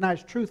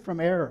recognize truth from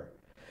error.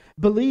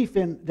 Belief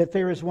in that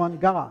there is one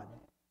God.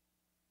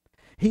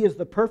 He is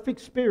the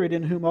perfect Spirit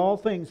in whom all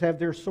things have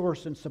their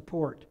source and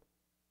support.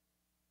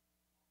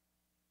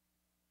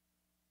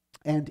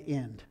 And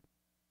end.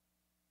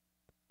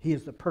 He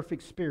is the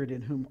perfect Spirit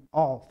in whom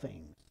all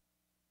things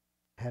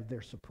have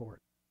their support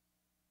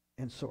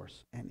and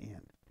source and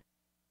end.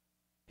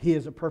 He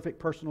is a perfect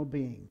personal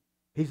being.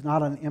 He's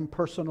not an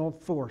impersonal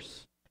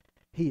force.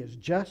 He is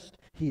just,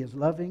 He is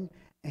loving,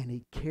 and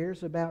He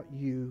cares about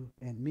you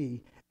and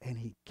me, and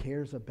He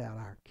cares about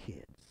our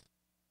kids.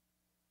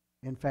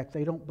 In fact,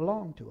 they don't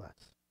belong to us.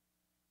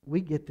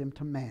 We get them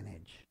to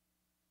manage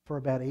for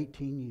about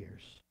 18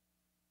 years.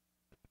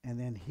 And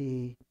then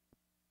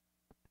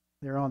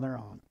they're on their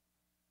own.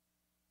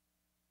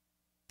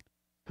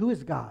 Who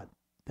is God?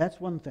 That's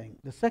one thing.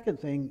 The second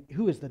thing,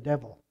 who is the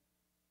devil?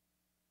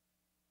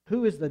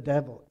 Who is the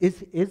devil?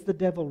 Is the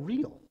devil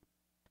real?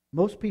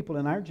 Most people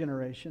in our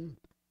generation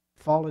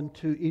fall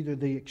into either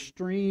the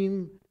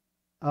extreme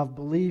of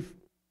belief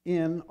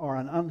in or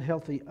an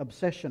unhealthy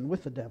obsession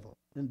with the devil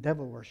and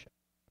devil worship.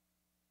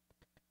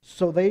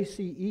 So they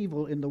see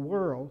evil in the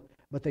world,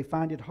 but they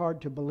find it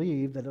hard to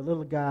believe that a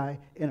little guy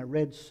in a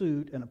red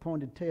suit and a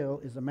pointed tail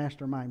is the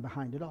mastermind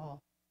behind it all.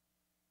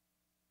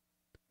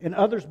 And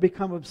others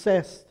become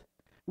obsessed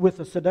with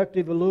the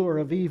seductive allure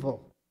of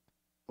evil,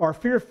 or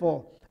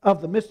fearful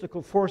of the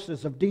mystical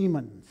forces of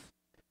demons,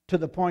 to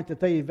the point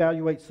that they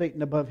evaluate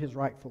Satan above his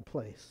rightful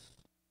place.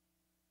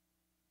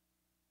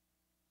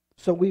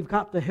 So we've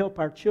got to help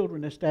our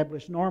children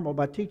establish normal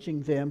by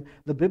teaching them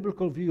the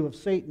biblical view of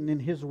Satan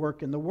and his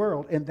work in the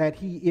world, and that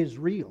he is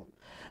real.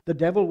 The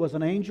devil was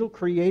an angel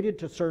created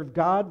to serve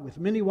God with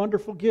many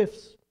wonderful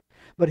gifts.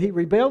 But he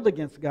rebelled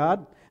against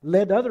God,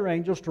 led other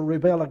angels to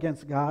rebel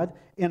against God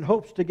in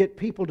hopes to get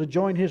people to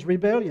join his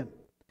rebellion.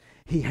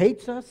 He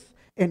hates us,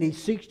 and he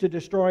seeks to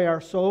destroy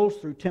our souls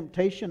through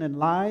temptation and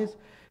lies.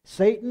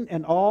 Satan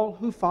and all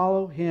who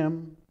followed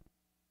him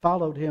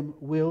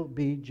will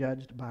be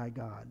judged by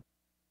God.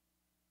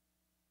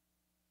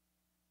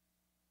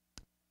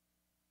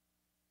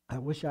 I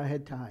wish I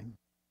had time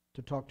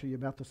to talk to you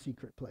about the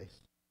secret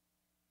place.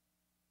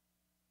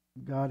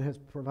 God has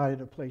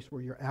provided a place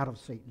where you're out of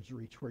Satan's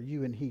reach, where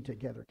you and he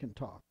together can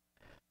talk.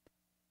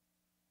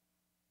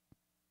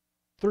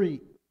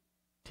 3,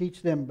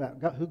 teach them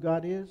about who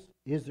God is.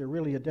 Is there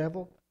really a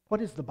devil?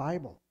 What is the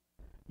Bible?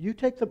 You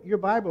take your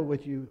Bible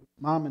with you,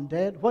 Mom and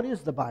Dad. What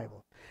is the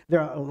Bible?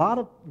 There are a lot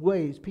of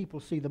ways people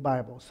see the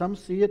Bible. Some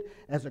see it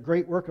as a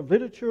great work of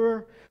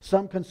literature.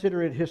 Some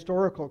consider it a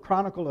historical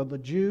chronicle of the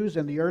Jews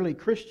and the early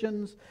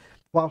Christians,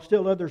 while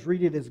still others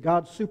read it as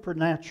God's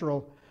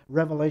supernatural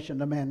revelation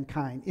to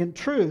mankind. In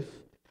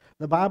truth,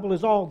 the Bible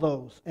is all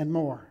those and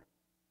more.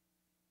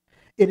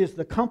 It is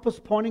the compass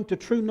pointing to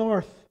true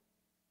north.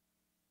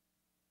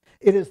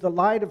 It is the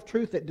light of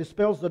truth that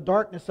dispels the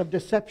darkness of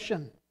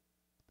deception.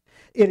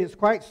 It is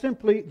quite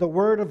simply the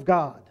Word of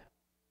God.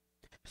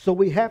 So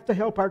we have to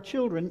help our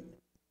children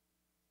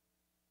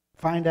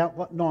find out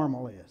what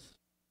normal is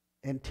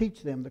and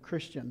teach them the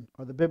Christian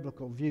or the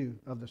biblical view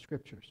of the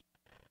Scriptures.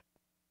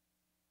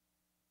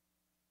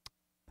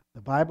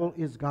 The Bible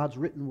is God's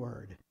written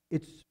word.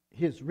 It's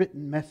His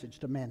written message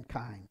to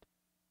mankind.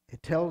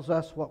 It tells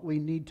us what we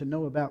need to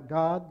know about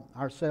God,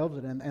 ourselves,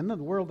 and the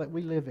world that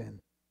we live in.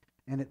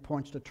 And it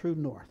points to true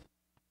north.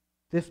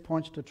 This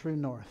points to true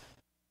north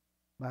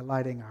by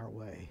lighting our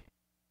way.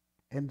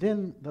 And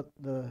then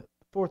the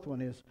fourth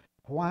one is,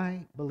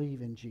 why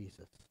believe in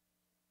Jesus?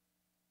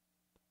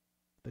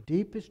 The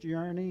deepest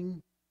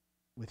yearning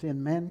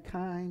within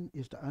mankind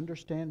is to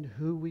understand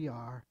who we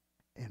are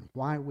and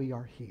why we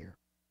are here.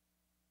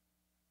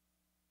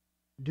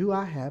 Do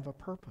I have a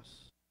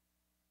purpose?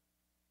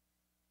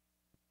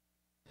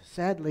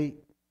 Sadly,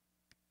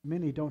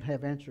 many don't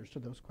have answers to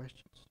those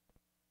questions.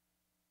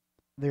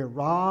 They're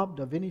robbed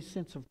of any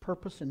sense of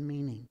purpose and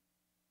meaning.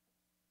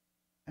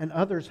 And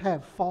others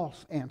have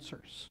false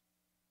answers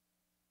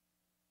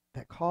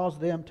that cause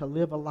them to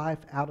live a life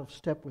out of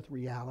step with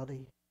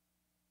reality.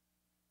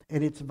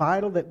 And it's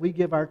vital that we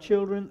give our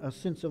children a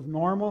sense of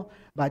normal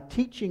by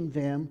teaching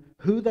them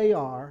who they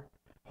are,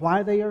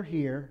 why they are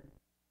here,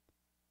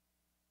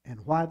 and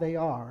why they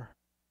are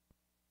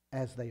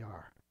as they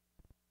are.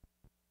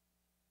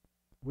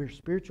 We're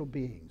spiritual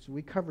beings.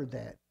 We covered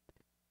that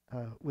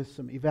with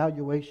some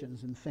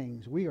evaluations and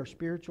things. We are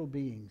spiritual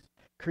beings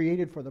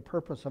created for the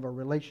purpose of a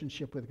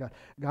relationship with God.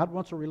 God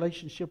wants a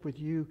relationship with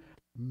you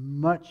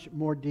much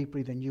more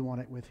deeply than you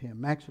want it with Him.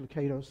 Max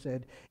Lucado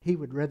said he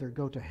would rather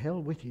go to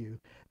hell with you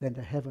than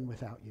to heaven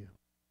without you.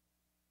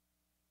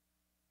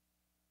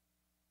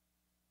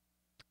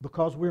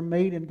 Because we're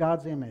made in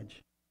God's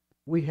image.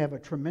 we have a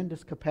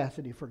tremendous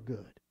capacity for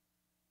good.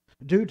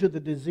 Due to the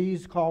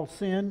disease called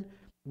sin,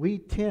 we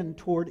tend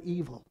toward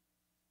evil.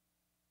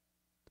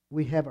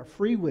 We have a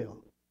free will,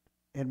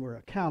 and we're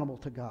accountable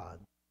to God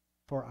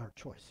for our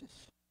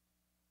choices.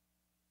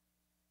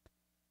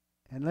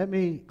 And let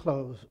me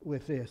close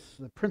with this,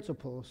 the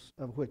principles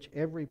of which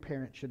every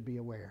parent should be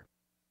aware.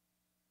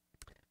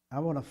 I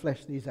want to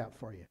flesh these out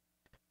for you.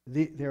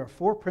 There are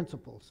 4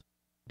 principles.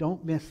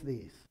 Don't miss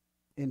these.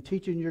 In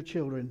teaching your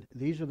children,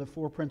 these are the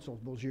 4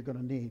 principles you're going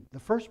to need. The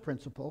first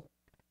principle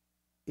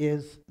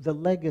is the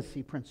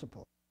legacy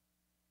principle.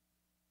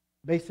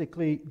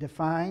 Basically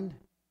defined,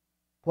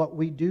 what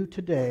we do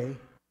today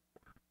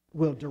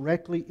will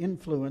directly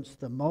influence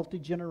the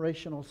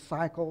multi-generational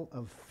cycle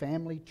of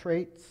family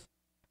traits,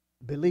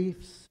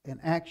 beliefs, and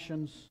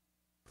actions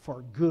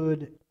for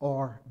good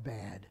or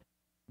bad.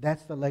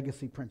 That's the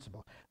legacy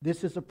principle.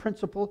 This is a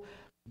principle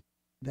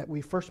that we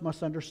first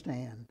must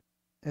understand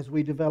as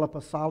we develop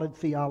a solid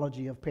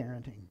theology of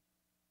parenting.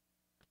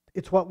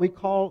 It's what we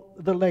call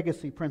the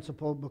legacy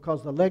principle,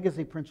 because the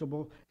legacy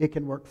principle, it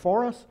can work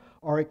for us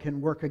or it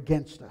can work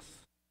against us.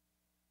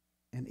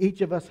 And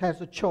each of us has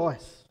a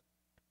choice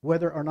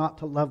whether or not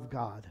to love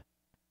God.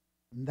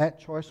 And that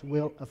choice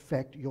will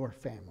affect your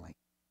family.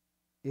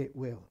 It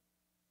will.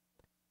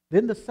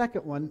 Then the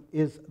second one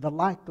is the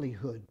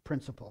likelihood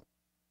principle.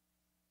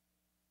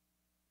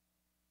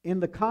 In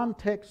the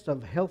context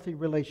of healthy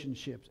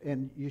relationships,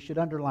 and you should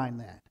underline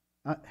that,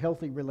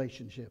 healthy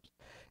relationships.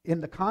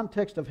 In the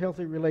context of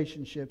healthy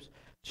relationships,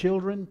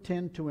 children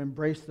tend to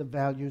embrace the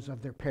values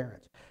of their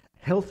parents.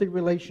 Healthy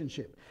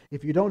relationship.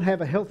 If you don't have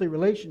a healthy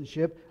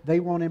relationship, they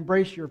won't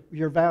embrace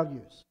your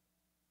values.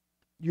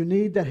 You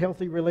need that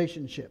healthy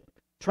relationship.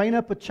 Train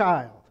up a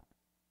child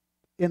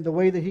in the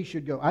way that he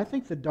should go. I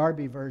think the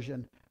Darby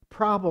version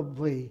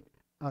probably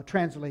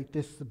translate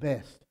this the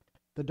best.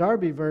 The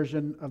Darby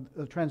version of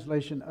the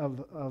translation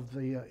of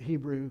the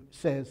Hebrew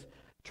says,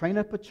 train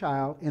up a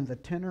child in the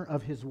tenor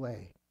of his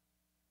way.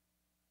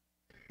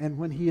 And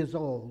when he is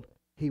old,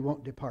 he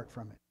won't depart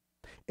from it.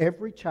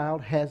 Every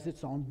child has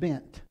its own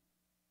bent.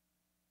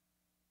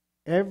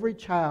 Every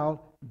child,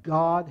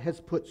 God has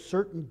put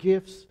certain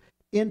gifts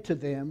into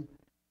them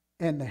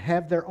and they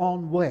have their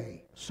own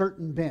way,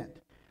 certain bent.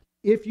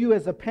 If you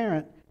as a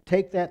parent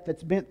take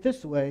that's bent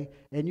this way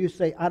and you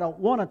say, I don't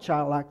want a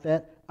child like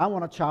that, I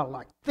want a child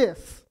like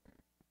this,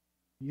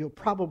 you'll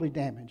probably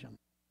damage them.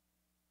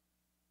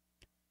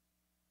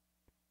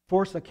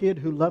 Force a kid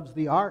who loves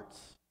the arts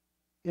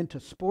into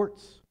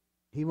sports,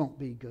 he won't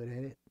be good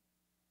at it.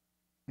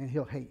 And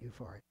he'll hate you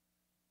for it.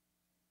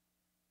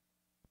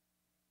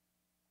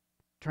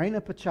 Train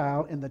up a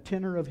child in the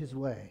tenor of his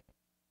way.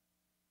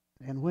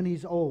 And when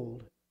he's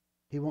old,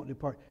 he won't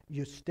depart.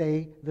 You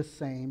stay the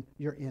same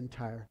your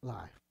entire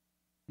life.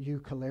 You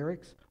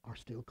cholerics are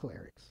still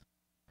cholerics.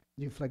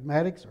 You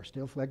phlegmatics are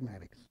still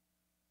phlegmatics.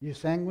 You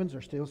sanguines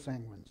are still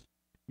sanguines.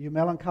 You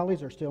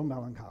melancholies are still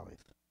melancholies.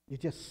 You're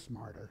just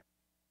smarter.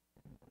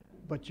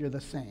 But you're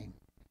the same.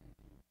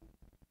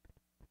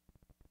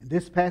 And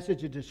this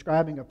passage is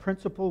describing a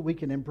principle we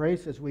can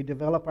embrace as we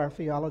develop our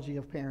theology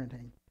of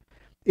parenting.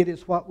 It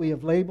is what we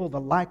have labeled the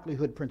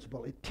likelihood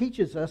principle. It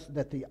teaches us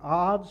that the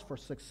odds for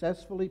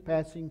successfully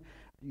passing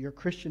your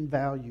Christian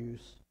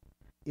values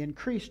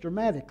increase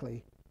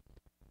dramatically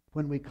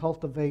when we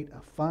cultivate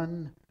a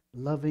fun,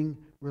 loving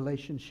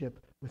relationship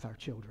with our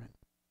children.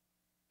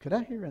 Could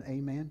I hear an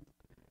amen?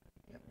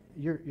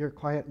 You're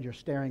quiet and you're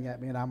staring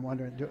at me, and I'm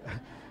wondering,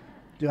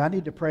 do I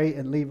need to pray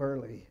and leave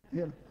early?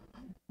 You know.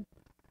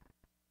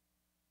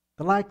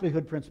 The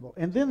likelihood principle.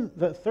 And then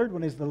the third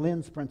one is the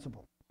lens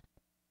principle.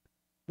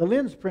 The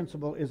lens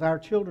principle is our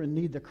children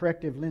need the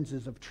corrective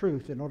lenses of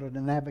truth in order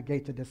to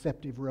navigate the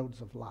deceptive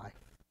roads of life.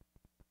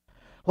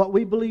 What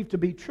we believe to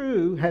be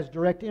true has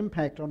direct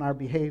impact on our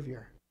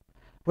behavior,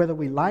 whether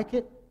we like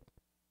it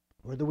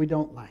or whether we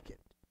don't like it.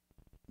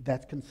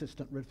 That's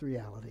consistent with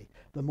reality.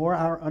 The more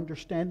our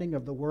understanding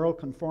of the world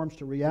conforms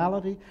to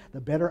reality,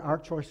 the better our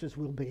choices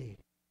will be.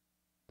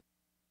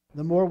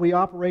 The more we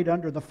operate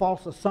under the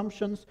false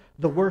assumptions,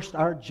 the worse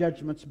our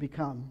judgments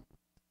become.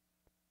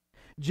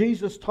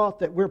 Jesus taught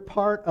that we're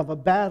part of a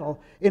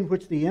battle in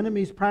which the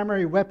enemy's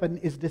primary weapon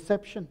is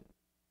deception,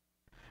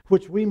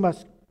 which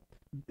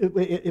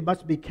it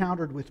must be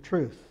countered with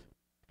truth.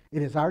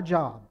 It is our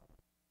job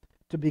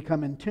to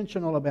become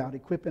intentional about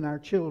equipping our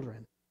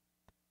children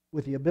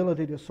with the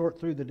ability to sort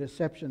through the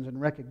deceptions and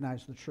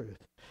recognize the truth.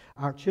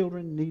 Our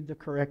children need the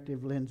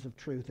corrective lens of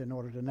truth in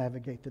order to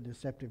navigate the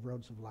deceptive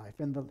roads of life.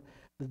 And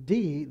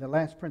the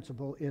last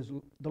principle, is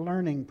the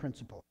learning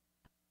principle.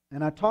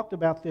 And I talked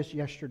about this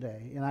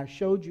yesterday, and I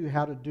showed you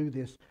how to do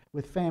this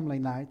with family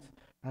nights.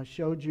 I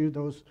showed you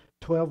those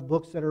 12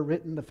 books that are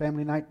written, the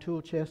Family Night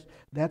Tool Chest.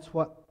 That's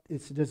what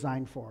it's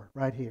designed for,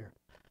 right here.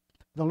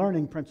 The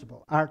learning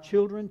principle. Our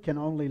children can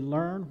only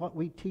learn what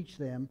we teach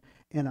them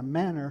in a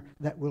manner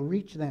that will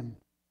reach them.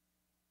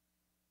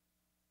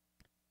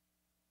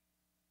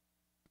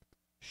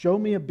 Show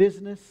me a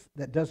business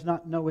that does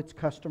not know its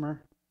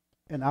customer,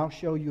 and I'll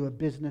show you a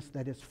business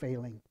that is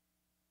failing.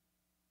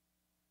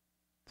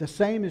 The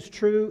same is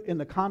true in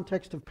the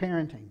context of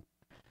parenting.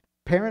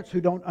 Parents who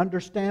don't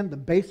understand the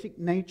basic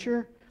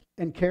nature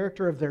and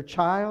character of their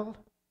child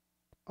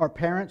are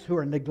parents who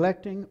are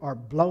neglecting or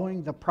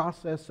blowing the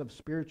process of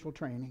spiritual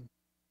training.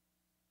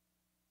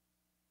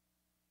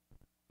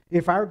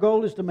 If our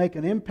goal is to make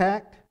an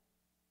impact,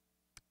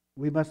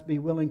 we must be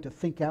willing to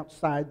think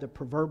outside the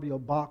proverbial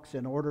box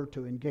in order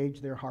to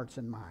engage their hearts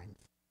and minds.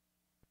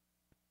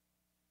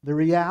 The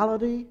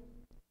reality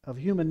of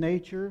human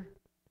nature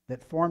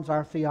that forms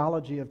our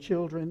theology of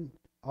children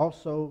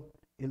also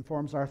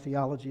informs our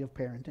theology of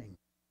parenting.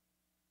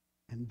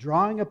 And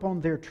drawing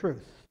upon their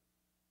truth,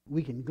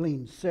 we can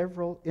glean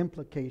several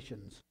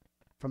implications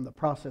from the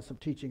process of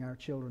teaching our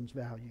children's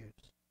values.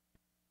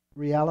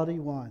 Reality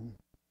one,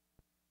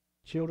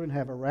 children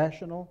have a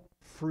rational,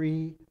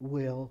 free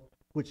will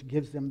which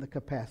gives them the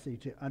capacity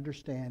to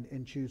understand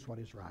and choose what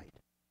is right.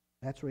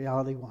 That's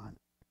reality one.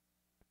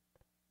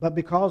 But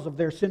because of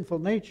their sinful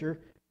nature,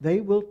 they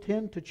will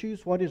tend to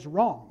choose what is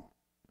wrong.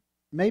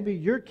 Maybe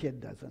your kid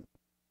doesn't.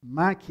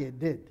 My kid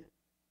did.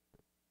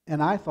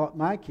 And I thought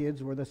my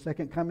kids were the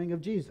second coming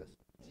of Jesus.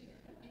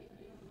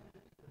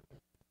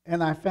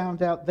 And I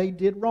found out they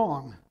did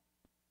wrong.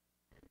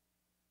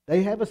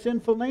 They have a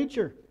sinful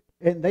nature,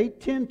 and they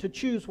tend to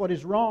choose what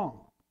is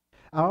wrong.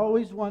 I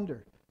always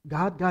wonder,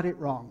 God got it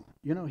wrong.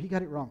 You know, He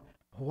got it wrong.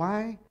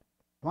 Why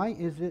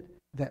is it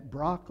that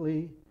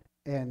broccoli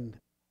and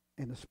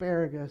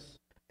asparagus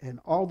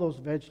and all those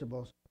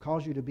vegetables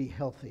cause you to be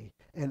healthy,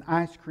 and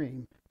ice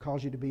cream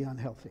cause you to be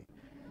unhealthy?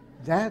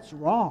 That's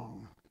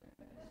wrong.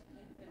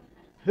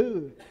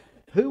 Who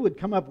would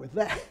come up with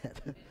that?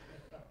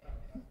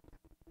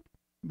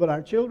 But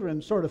our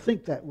children sort of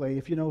think that way,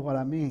 if you know what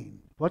I mean.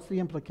 What's the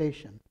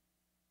implication?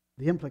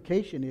 The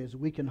implication is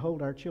we can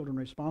hold our children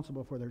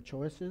responsible for their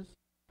choices,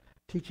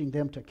 teaching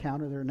them to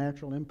counter their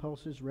natural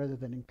impulses rather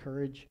than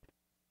encourage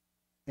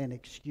and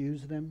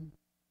excuse them.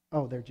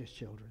 Oh, they're just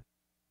children.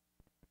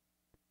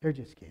 They're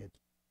just kids.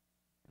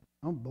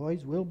 Oh,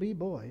 boys will be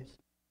boys.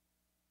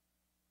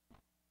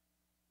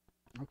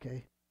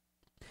 Okay.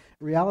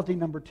 Reality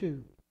number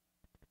two.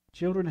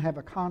 Children have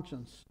a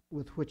conscience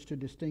with which to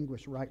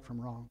distinguish right from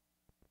wrong.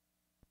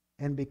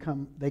 And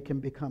they can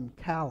become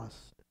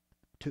callous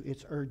to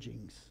its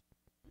urgings.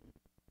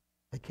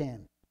 They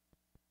can.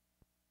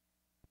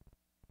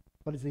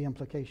 What is the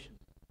implication?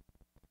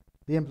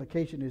 The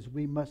implication is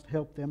we must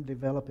help them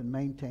develop and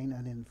maintain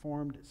an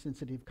informed,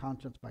 sensitive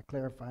conscience by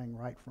clarifying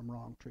right from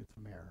wrong, truth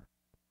from error.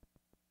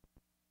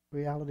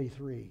 Reality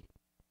three.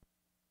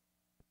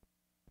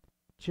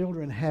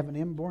 Children have an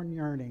inborn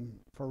yearning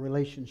for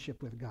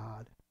relationship with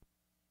God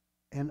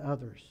and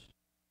others,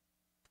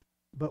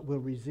 but will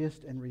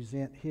resist and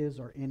resent his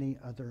or any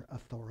other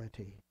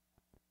authority.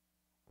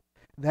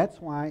 That's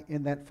why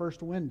in that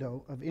first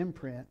window of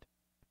imprint,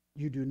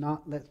 you do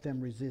not let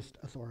them resist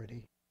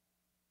authority,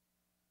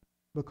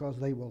 because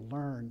they will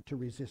learn to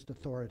resist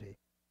authority.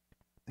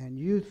 And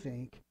you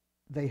think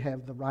they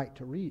have the right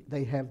to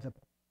they have the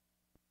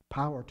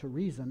power to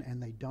reason,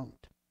 and they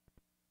don't.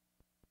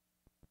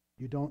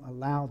 You don't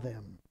allow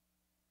them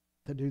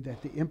to do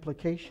that. The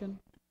implication,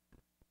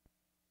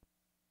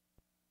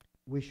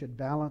 we should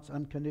balance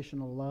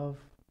unconditional love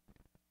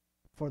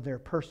for their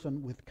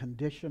person with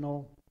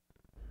conditional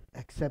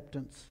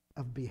acceptance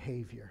of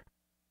behavior.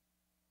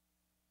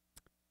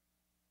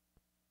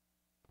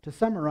 To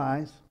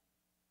summarize,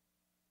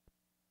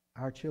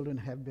 our children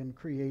have been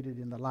created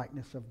in the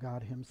likeness of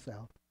God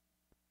Himself,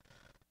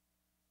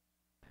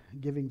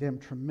 giving them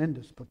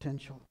tremendous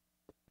potential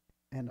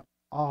and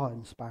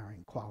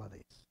awe-inspiring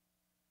qualities.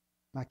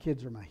 My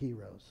kids are my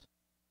heroes.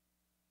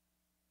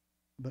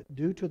 But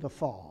due to the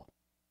fall,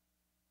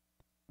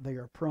 they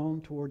are prone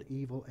toward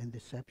evil and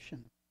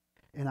deception.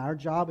 And our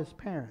job as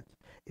parents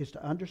is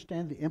to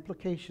understand the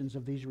implications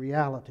of these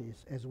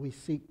realities as we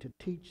seek to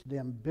teach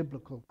them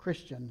biblical,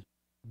 Christian,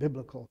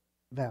 biblical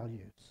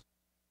values.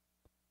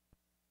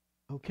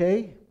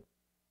 Okay?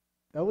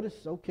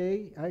 Otis,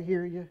 okay, I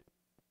hear you.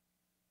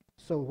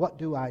 So what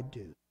do I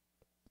do?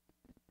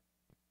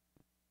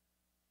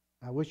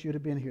 I wish you'd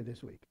have been here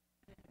this week.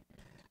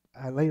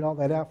 I laid all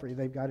that out for you.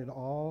 They've got it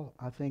all,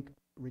 I think,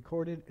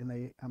 recorded,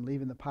 and I'm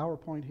leaving the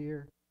PowerPoint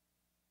here.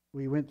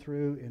 We went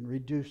through and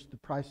reduced the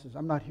prices.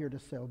 I'm not here to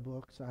sell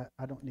books.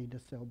 I don't need to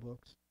sell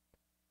books.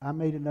 I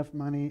made enough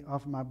money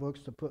off of my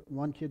books to put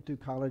one kid through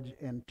college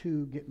and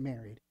two get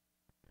married.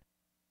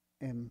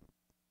 And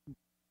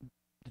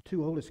the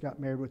two oldest got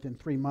married within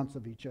 3 months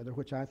of each other,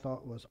 which I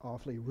thought was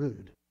awfully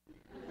rude.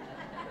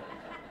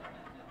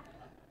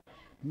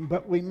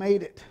 But we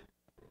made it.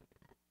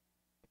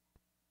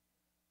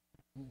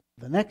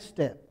 The next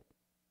step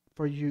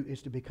for you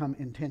is to become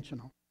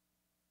intentional.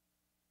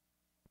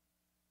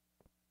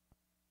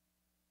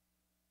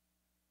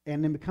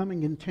 And in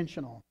becoming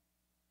intentional,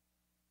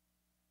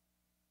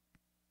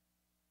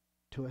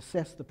 to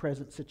assess the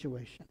present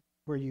situation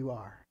where you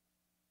are.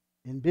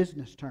 In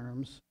business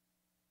terms,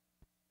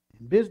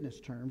 you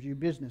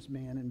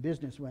businessmen and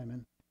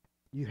businesswomen,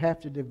 you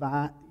have to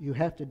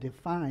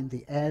define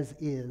the as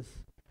is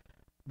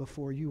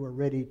before you are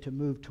ready to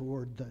move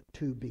toward the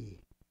to be.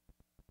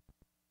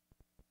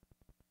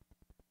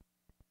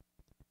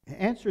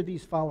 answer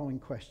these following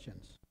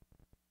questions,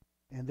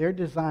 and they're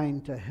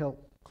designed to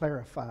help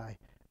clarify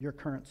your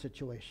current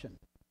situation.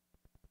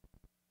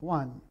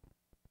 1,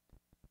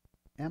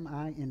 am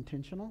I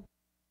intentional?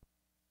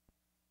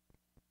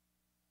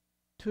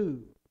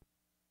 2,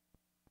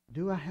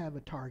 do I have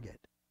a target?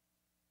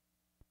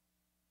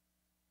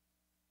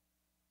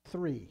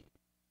 3,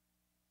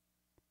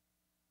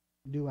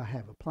 do I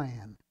have a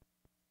plan?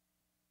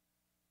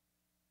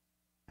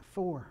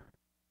 4,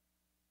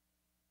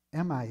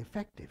 am I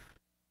effective?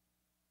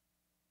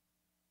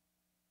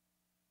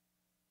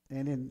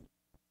 And in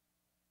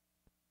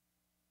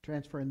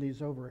transferring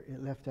these over,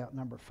 it left out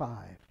number 5.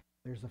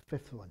 There's a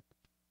 5th one.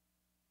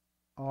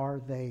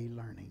 Are they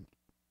learning?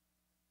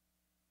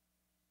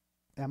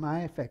 Am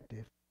I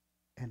effective?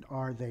 And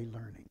are they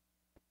learning?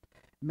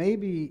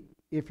 Maybe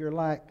if you're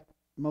like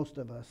most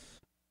of us,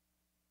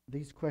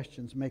 these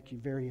questions make you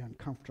very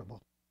uncomfortable.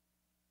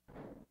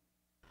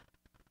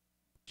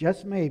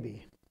 Just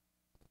maybe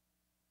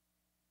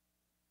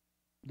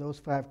those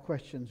 5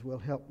 questions will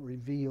help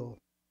reveal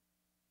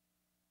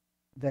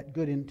that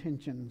good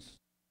intentions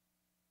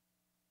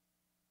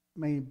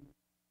may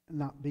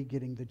not be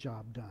getting the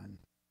job done.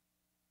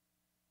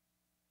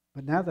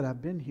 But now that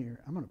I've been here,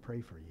 I'm going to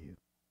pray for you.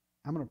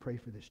 I'm going to pray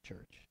for this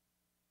church.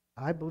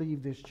 I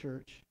believe this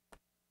church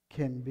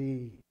can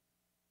be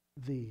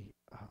the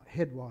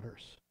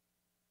headwaters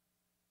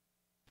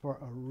for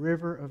a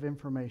river of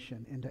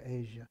information into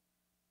Asia,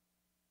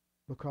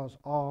 because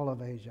all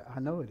of Asia, I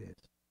know it is.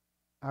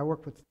 I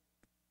work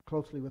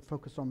closely with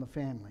Focus on the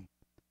Family.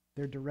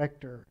 Their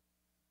director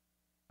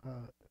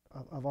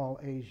of all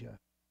Asia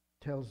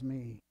tells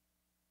me,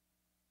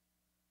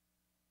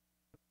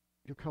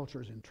 your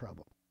culture is in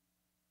trouble.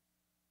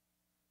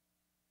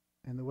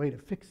 And the way to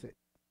fix it,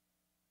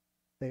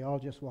 they all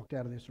just walked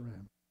out of this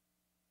room.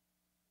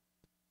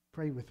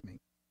 Pray with me.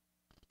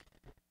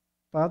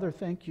 Father,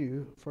 thank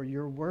you for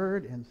your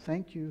word, and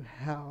thank you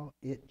how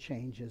it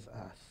changes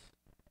us.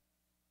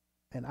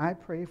 And I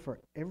pray for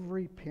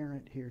every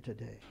parent here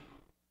today,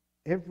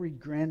 every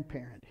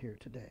grandparent here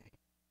today,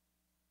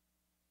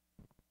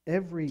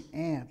 every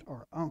aunt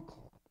or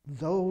uncle,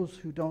 those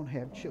who don't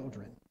have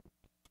children,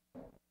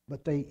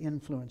 but they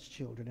influence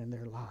children in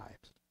their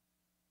lives.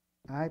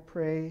 I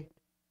pray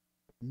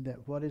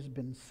that what has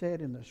been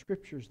said in the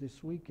scriptures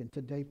this week and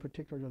today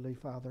particularly,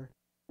 Father,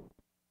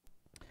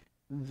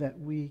 that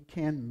we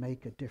can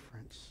make a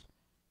difference.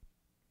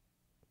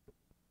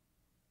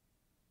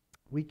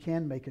 We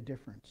can make a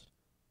difference.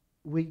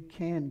 We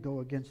can go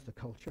against the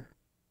culture.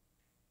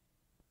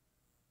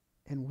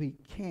 And we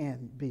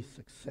can be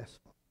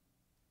successful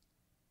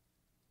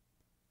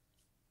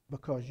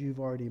because you've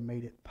already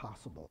made it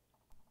possible.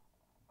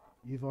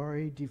 You've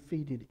already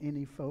defeated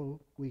any foe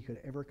we could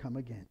ever come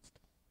against.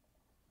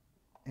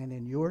 And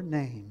in your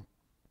name,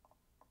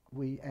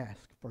 we ask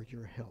for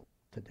your help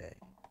today.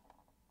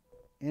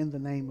 In the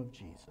name of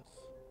Jesus,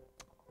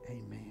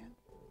 amen.